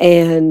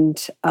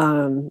 And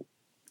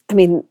I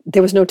mean,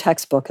 there was no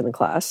textbook in the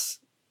class.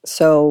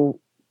 So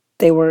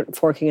they weren't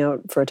forking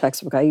out for a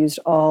textbook. I used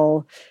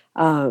all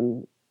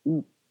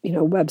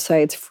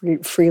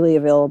websites, freely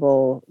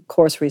available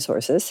course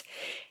resources.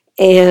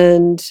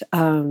 And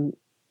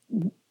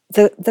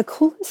the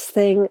coolest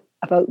thing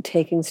about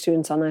taking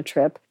students on that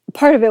trip,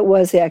 part of it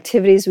was the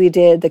activities we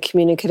did, the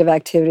communicative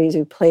activities.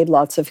 We played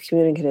lots of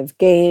communicative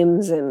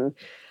games and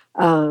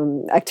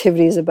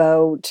activities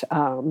about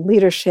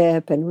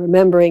leadership and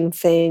remembering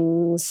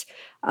things,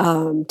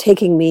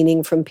 taking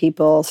meaning from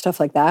people, stuff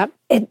like that.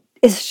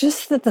 It's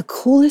just that the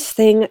coolest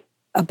thing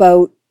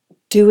about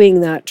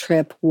doing that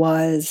trip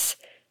was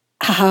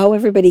how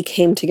everybody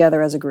came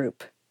together as a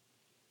group.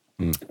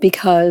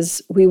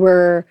 Because we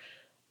were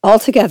all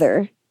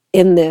together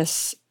in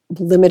this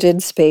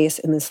limited space,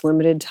 in this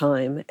limited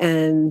time.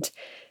 And,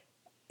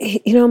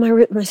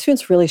 my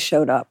students really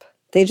showed up.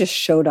 They just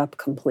showed up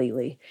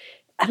completely.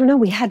 I don't know,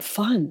 we had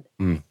fun.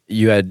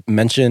 You had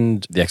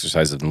mentioned the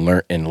exercise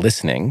in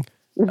listening.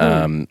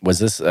 Was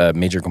this a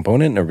major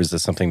component, or was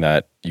this something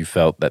that you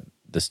felt that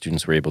the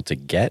students were able to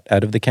get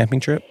out of the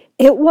camping trip?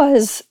 It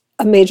was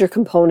a major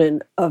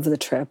component of the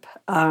trip.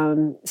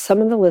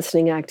 Some of the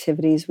listening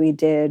activities we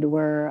did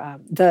were,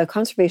 the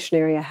conservation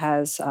area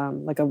has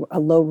like a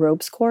low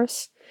ropes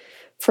course,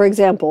 for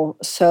example.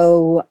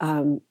 So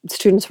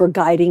students were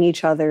guiding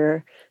each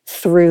other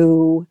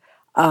through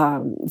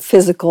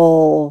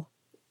physical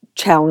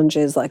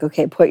challenges, like,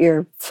 okay, put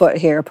your foot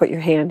here, put your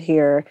hand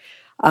here,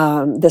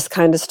 this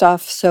kind of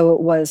stuff. So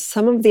it was,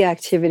 some of the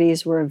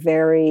activities were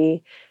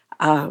very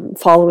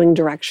following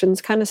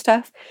directions kind of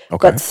stuff.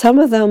 Okay. But some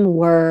of them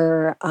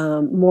were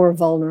more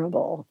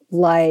vulnerable,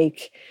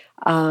 like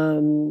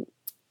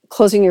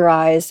closing your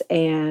eyes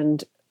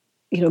and,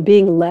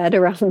 being led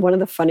around. One of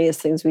the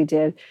funniest things we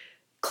did,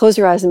 close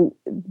your eyes and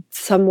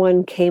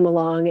someone came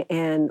along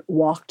and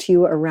walked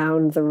you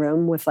around the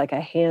room with like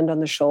a hand on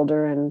the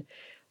shoulder and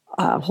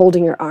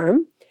holding your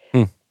arm.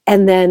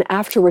 And then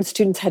afterwards,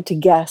 students had to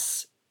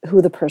guess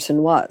who the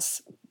person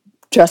was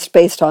just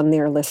based on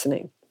their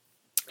listening.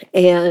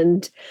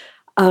 And,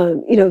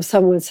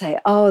 someone would say,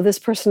 oh, this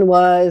person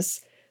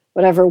was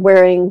whatever,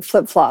 wearing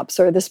flip-flops,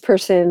 or this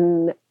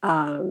person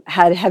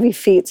had heavy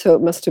feet, so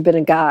it must have been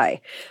a guy.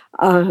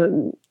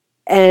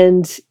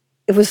 And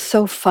it was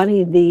so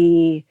funny,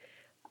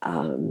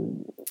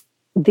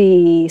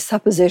 the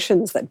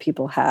suppositions that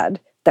people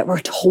had that were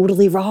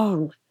totally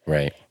wrong.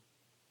 Right.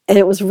 And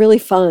it was really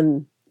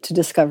fun to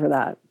discover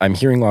that. I'm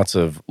hearing lots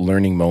of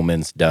learning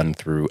moments done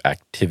through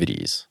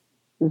activities.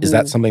 Is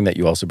that something that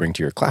you also bring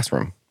to your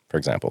classroom, for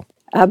example?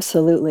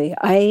 Absolutely.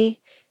 I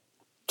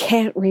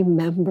can't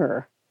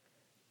remember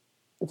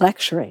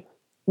lecturing.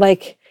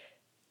 like,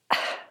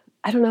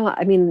 I don't know.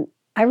 I mean,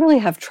 I really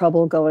have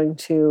trouble going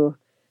to,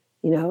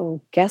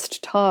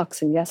 guest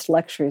talks and guest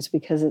lectures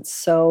because it's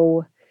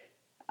so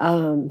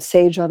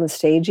sage on the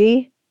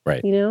stagey,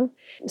 Right.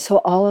 So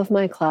all of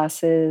my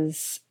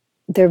classes,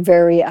 they're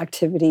very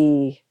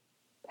activity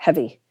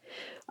heavy.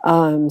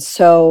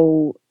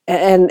 So,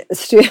 and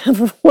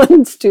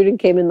one student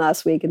came in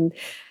last week and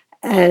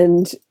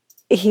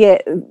we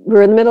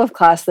were in the middle of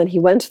class, then he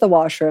went to the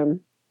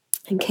washroom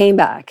and came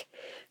back.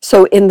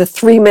 So in the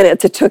 3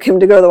 minutes it took him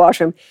to go to the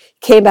washroom,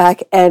 came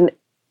back and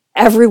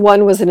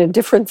everyone was in a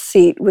different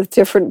seat with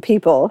different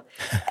people.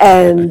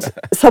 And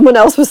someone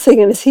else was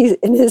sitting in his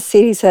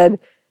seat. He said,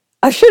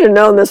 I should have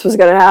known this was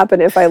going to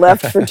happen if I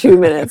left for 2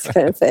 minutes,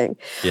 kind of thing.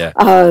 Yeah.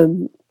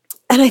 And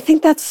I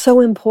think that's so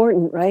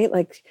important, right?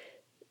 Like,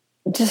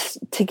 just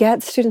to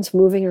get students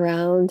moving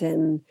around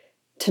and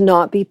to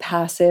not be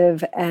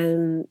passive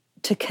and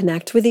to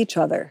connect with each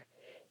other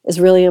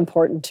is really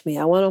important to me.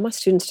 I want all my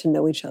students to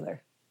know each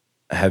other.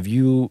 Have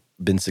you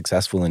been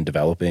successful in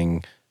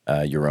developing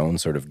your own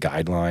sort of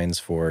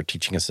guidelines for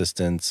teaching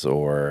assistants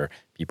or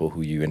people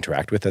who you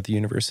interact with at the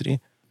university?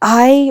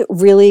 I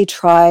really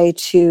try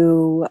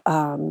to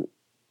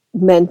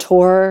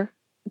mentor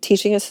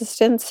teaching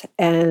assistants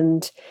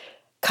and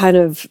kind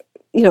of,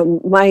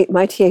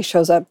 my TA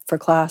shows up for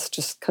class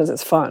just because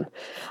it's fun.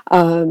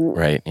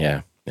 Right,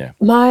 yeah.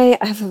 I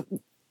have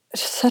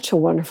such a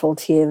wonderful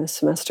TA this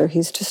semester.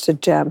 He's just a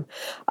gem.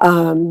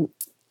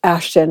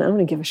 Ashton, I want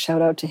to give a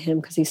shout out to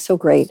him because he's so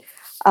great.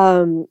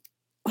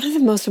 One of the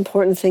most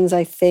important things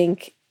I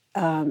think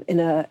in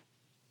a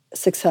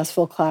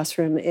successful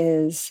classroom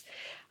is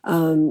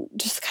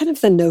just kind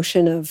of the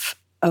notion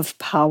of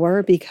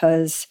power,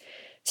 because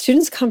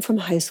students come from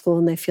high school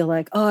and they feel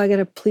like, oh, I got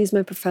to please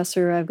my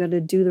professor, I've got to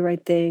do the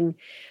right thing.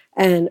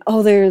 And,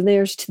 oh,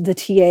 there's the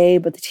TA,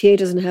 but the TA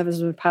doesn't have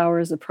as much power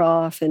as the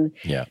prof and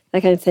that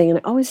kind of thing. And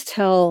I always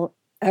tell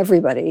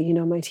everybody,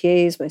 my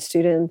TAs, my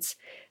students,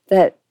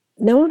 that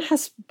no one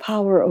has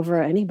power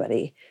over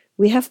anybody.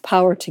 We have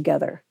power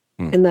together.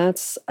 And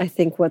that's, I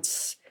think,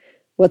 what's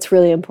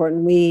really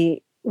important.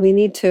 We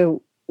need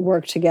to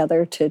work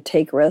together to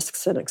take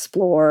risks and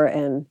explore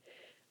and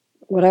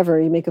whatever.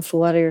 You make a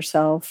fool out of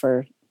yourself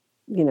or,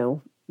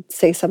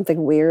 say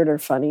something weird or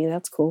funny.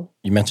 That's cool.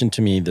 You mentioned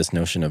to me this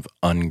notion of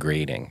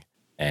ungrading,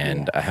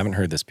 and I haven't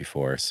heard this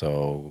before.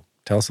 So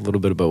tell us a little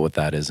bit about what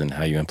that is and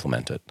how you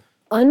implement it.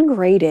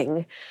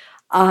 Ungrading,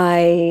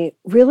 I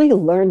really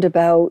learned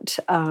about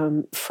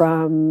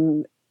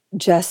from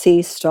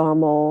Jesse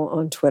Stommel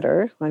on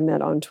Twitter, who I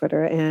met on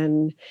Twitter,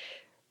 and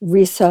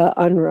Risa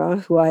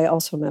Unruh, who I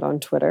also met on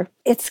Twitter.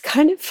 It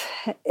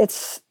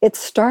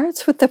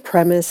starts with the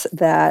premise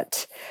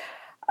that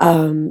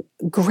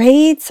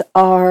grades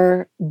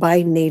are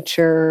by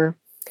nature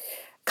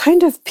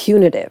kind of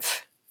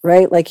punitive,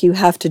 right? Like, you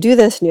have to do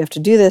this and you have to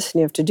do this and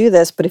you have to do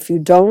this, but if you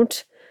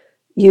don't,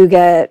 you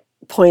get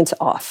points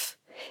off.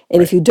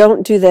 And if you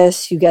don't do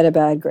this, you get a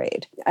bad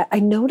grade. I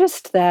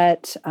noticed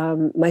that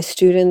my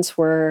students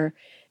were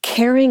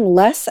caring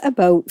less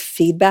about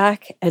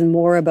feedback and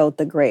more about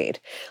the grade.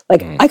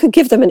 Like, I could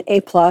give them an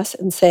A+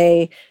 and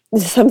say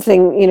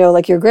something,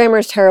 like, your grammar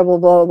is terrible,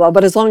 blah, blah, blah.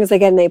 But as long as they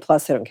get an A+,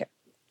 they don't care.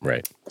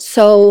 Right.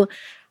 So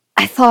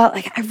I thought,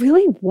 like, I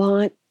really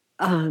want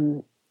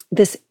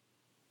this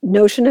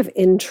notion of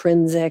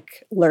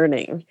intrinsic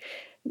learning,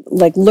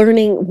 like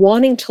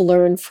wanting to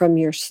learn from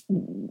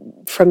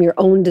your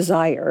own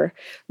desire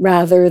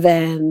rather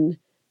than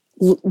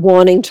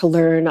wanting to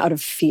learn out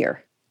of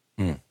fear,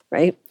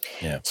 right?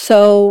 Yeah.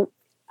 So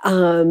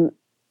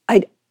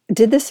I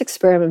did this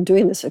experiment. I'm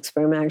doing this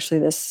experiment actually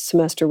this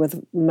semester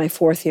with my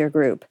 4th year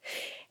group.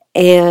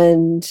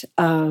 And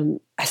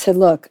I said,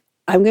 look,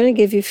 I'm going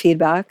to give you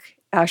feedback.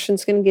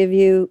 Ashton's going to give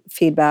you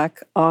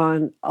feedback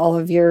on all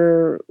of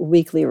your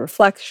weekly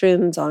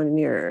reflections, on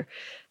your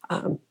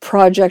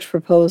project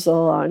proposal,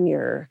 on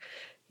your,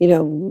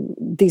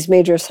 these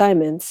major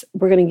assignments.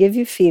 We're going to give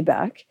you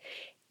feedback,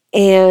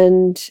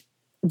 and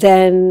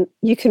then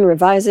you can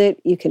revise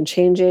it, you can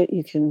change it,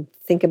 you can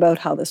think about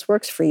how this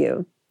works for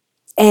you.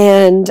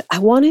 And I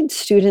wanted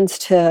students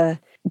to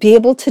be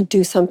able to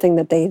do something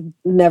that they've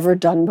never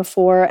done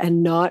before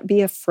and not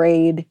be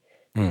afraid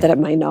that it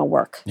might not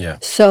work. Yeah.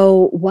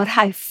 So what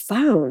I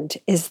found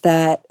is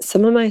that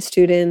some of my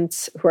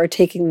students who are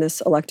taking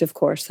this elective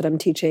course that I'm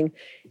teaching,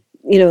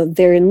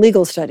 they're in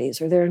legal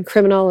studies or they're in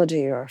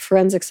criminology or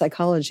forensic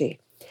psychology.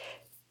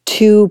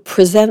 To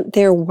present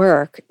their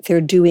work, they're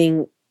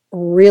doing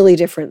really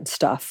different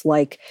stuff,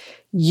 like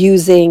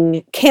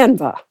using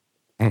Canva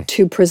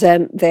to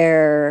present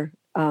their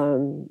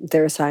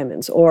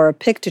assignments, or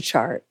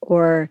Piktochart,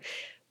 or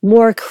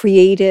more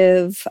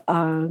creative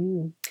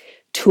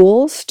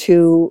tools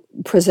to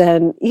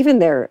present even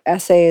their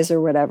essays or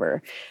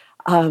whatever.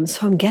 So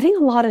I'm getting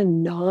a lot of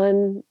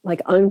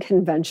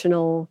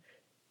unconventional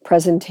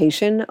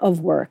presentation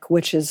of work,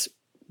 which is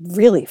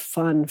really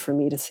fun for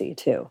me to see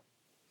too.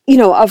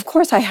 Of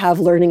course I have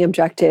learning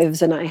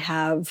objectives and I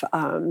have,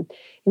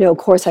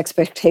 course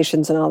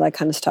expectations and all that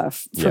kind of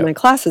stuff for my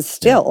classes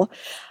still.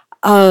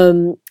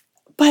 But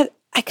But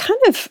I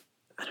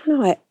don't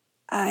know,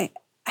 I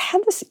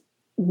had this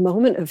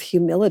moment of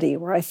humility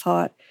where I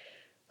thought,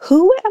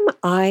 who am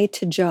I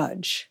to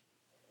judge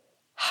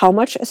how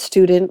much a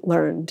student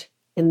learned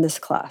in this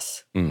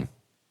class?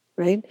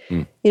 Right?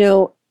 You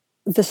know,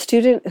 the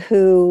student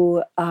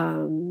who,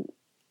 I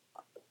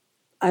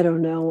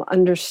don't know,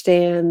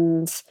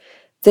 understands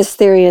this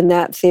theory and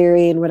that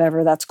theory and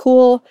whatever, that's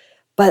cool.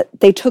 But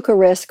they took a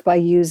risk by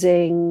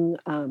using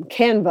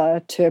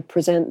Canva to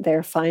present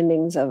their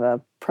findings of a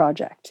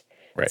project.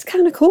 Right. It's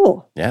kind of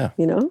cool. Yeah.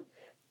 You know,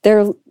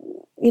 there's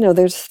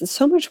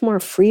so much more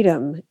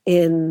freedom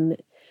in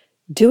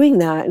doing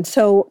that. And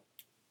so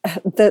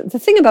the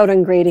thing about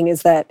ungrading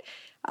is that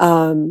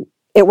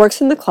it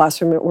works in the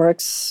classroom. It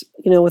works,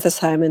 you know, with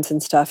assignments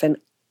and stuff. And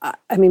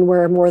I mean,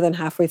 we're more than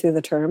halfway through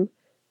the term.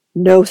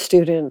 No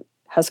student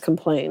has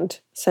complained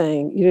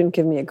saying, you didn't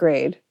give me a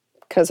grade,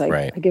 because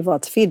I give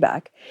lots of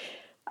feedback.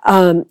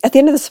 At the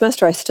end of the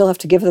semester, I still have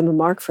to give them a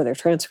mark for their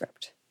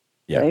transcript.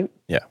 Yeah. Right?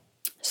 Yeah.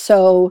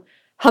 So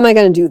how am I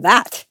going to do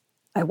that?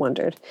 I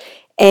wondered.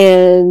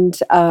 And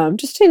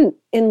just in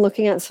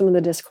looking at some of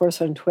the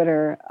discourse on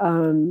Twitter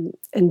and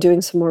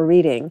doing some more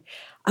reading,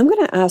 I'm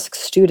going to ask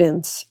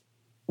students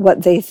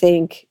what they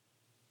think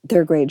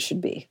their grade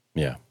should be.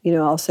 Yeah. You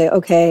know, I'll say,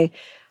 okay,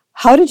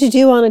 how did you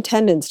do on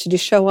attendance? Did you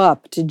show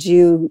up? Did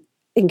you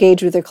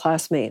engage with your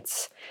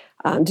classmates?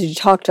 Did you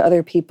talk to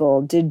other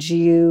people? Did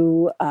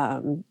you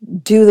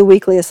do the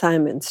weekly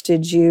assignments?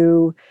 Did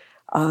you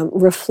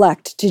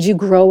reflect? Did you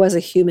grow as a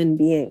human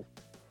being?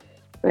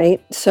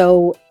 Right?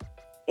 So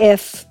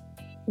if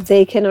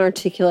they can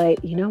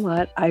articulate, you know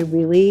what, I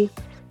really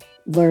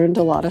learned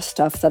a lot of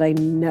stuff that I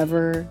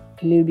never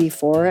knew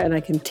before, and I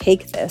can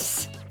take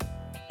this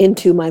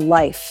into my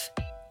life,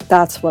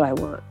 that's what I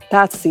want.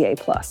 That's the A+.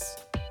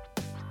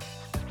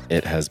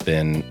 It has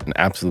been an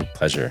absolute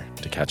pleasure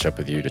to catch up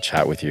with you, to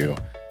chat with you.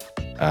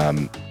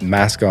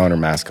 Mask on or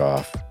mask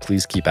off,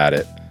 please keep at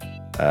it.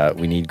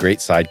 We need great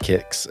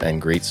sidekicks and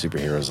great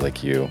superheroes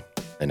like you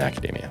in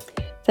academia.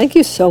 Thank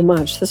you so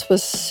much. This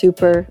was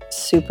super,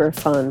 super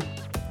fun.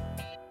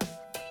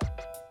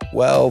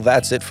 Well,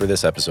 that's it for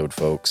this episode,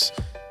 folks.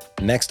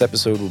 Next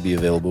episode will be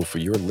available for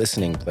your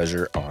listening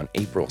pleasure on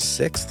April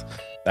 6th.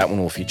 That one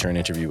will feature an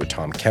interview with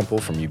Tom Kemple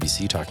from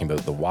UBC talking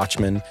about The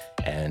Watchmen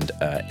and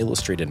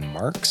illustrated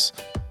marks.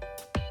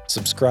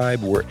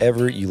 Subscribe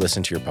wherever you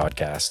listen to your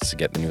podcasts to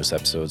get the newest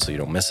episodes so you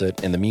don't miss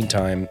it. In the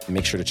meantime,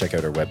 make sure to check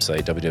out our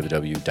website,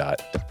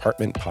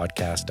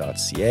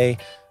 www.departmentpodcast.ca.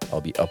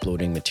 I'll be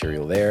uploading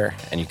material there,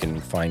 and you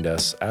can find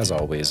us, as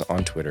always,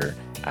 on Twitter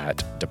at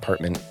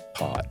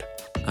departmentpod.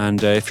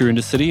 And if you're in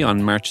the city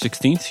on March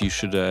 16th, you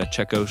should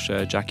check out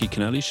Jackie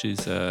Kennelly.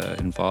 She's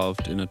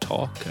involved in a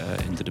talk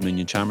in the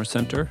Dominion Chalmers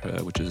Centre,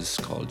 which is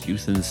called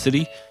Youth in the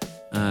City,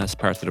 as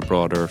part of the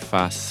broader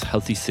FAST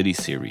Healthy City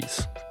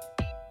series.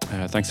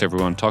 Thanks,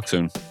 everyone. Talk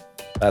soon.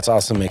 That's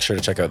awesome. Make sure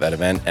to check out that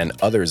event and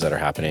others that are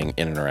happening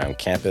in and around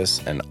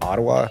campus and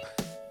Ottawa.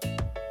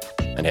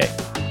 And hey,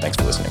 thanks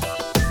for listening.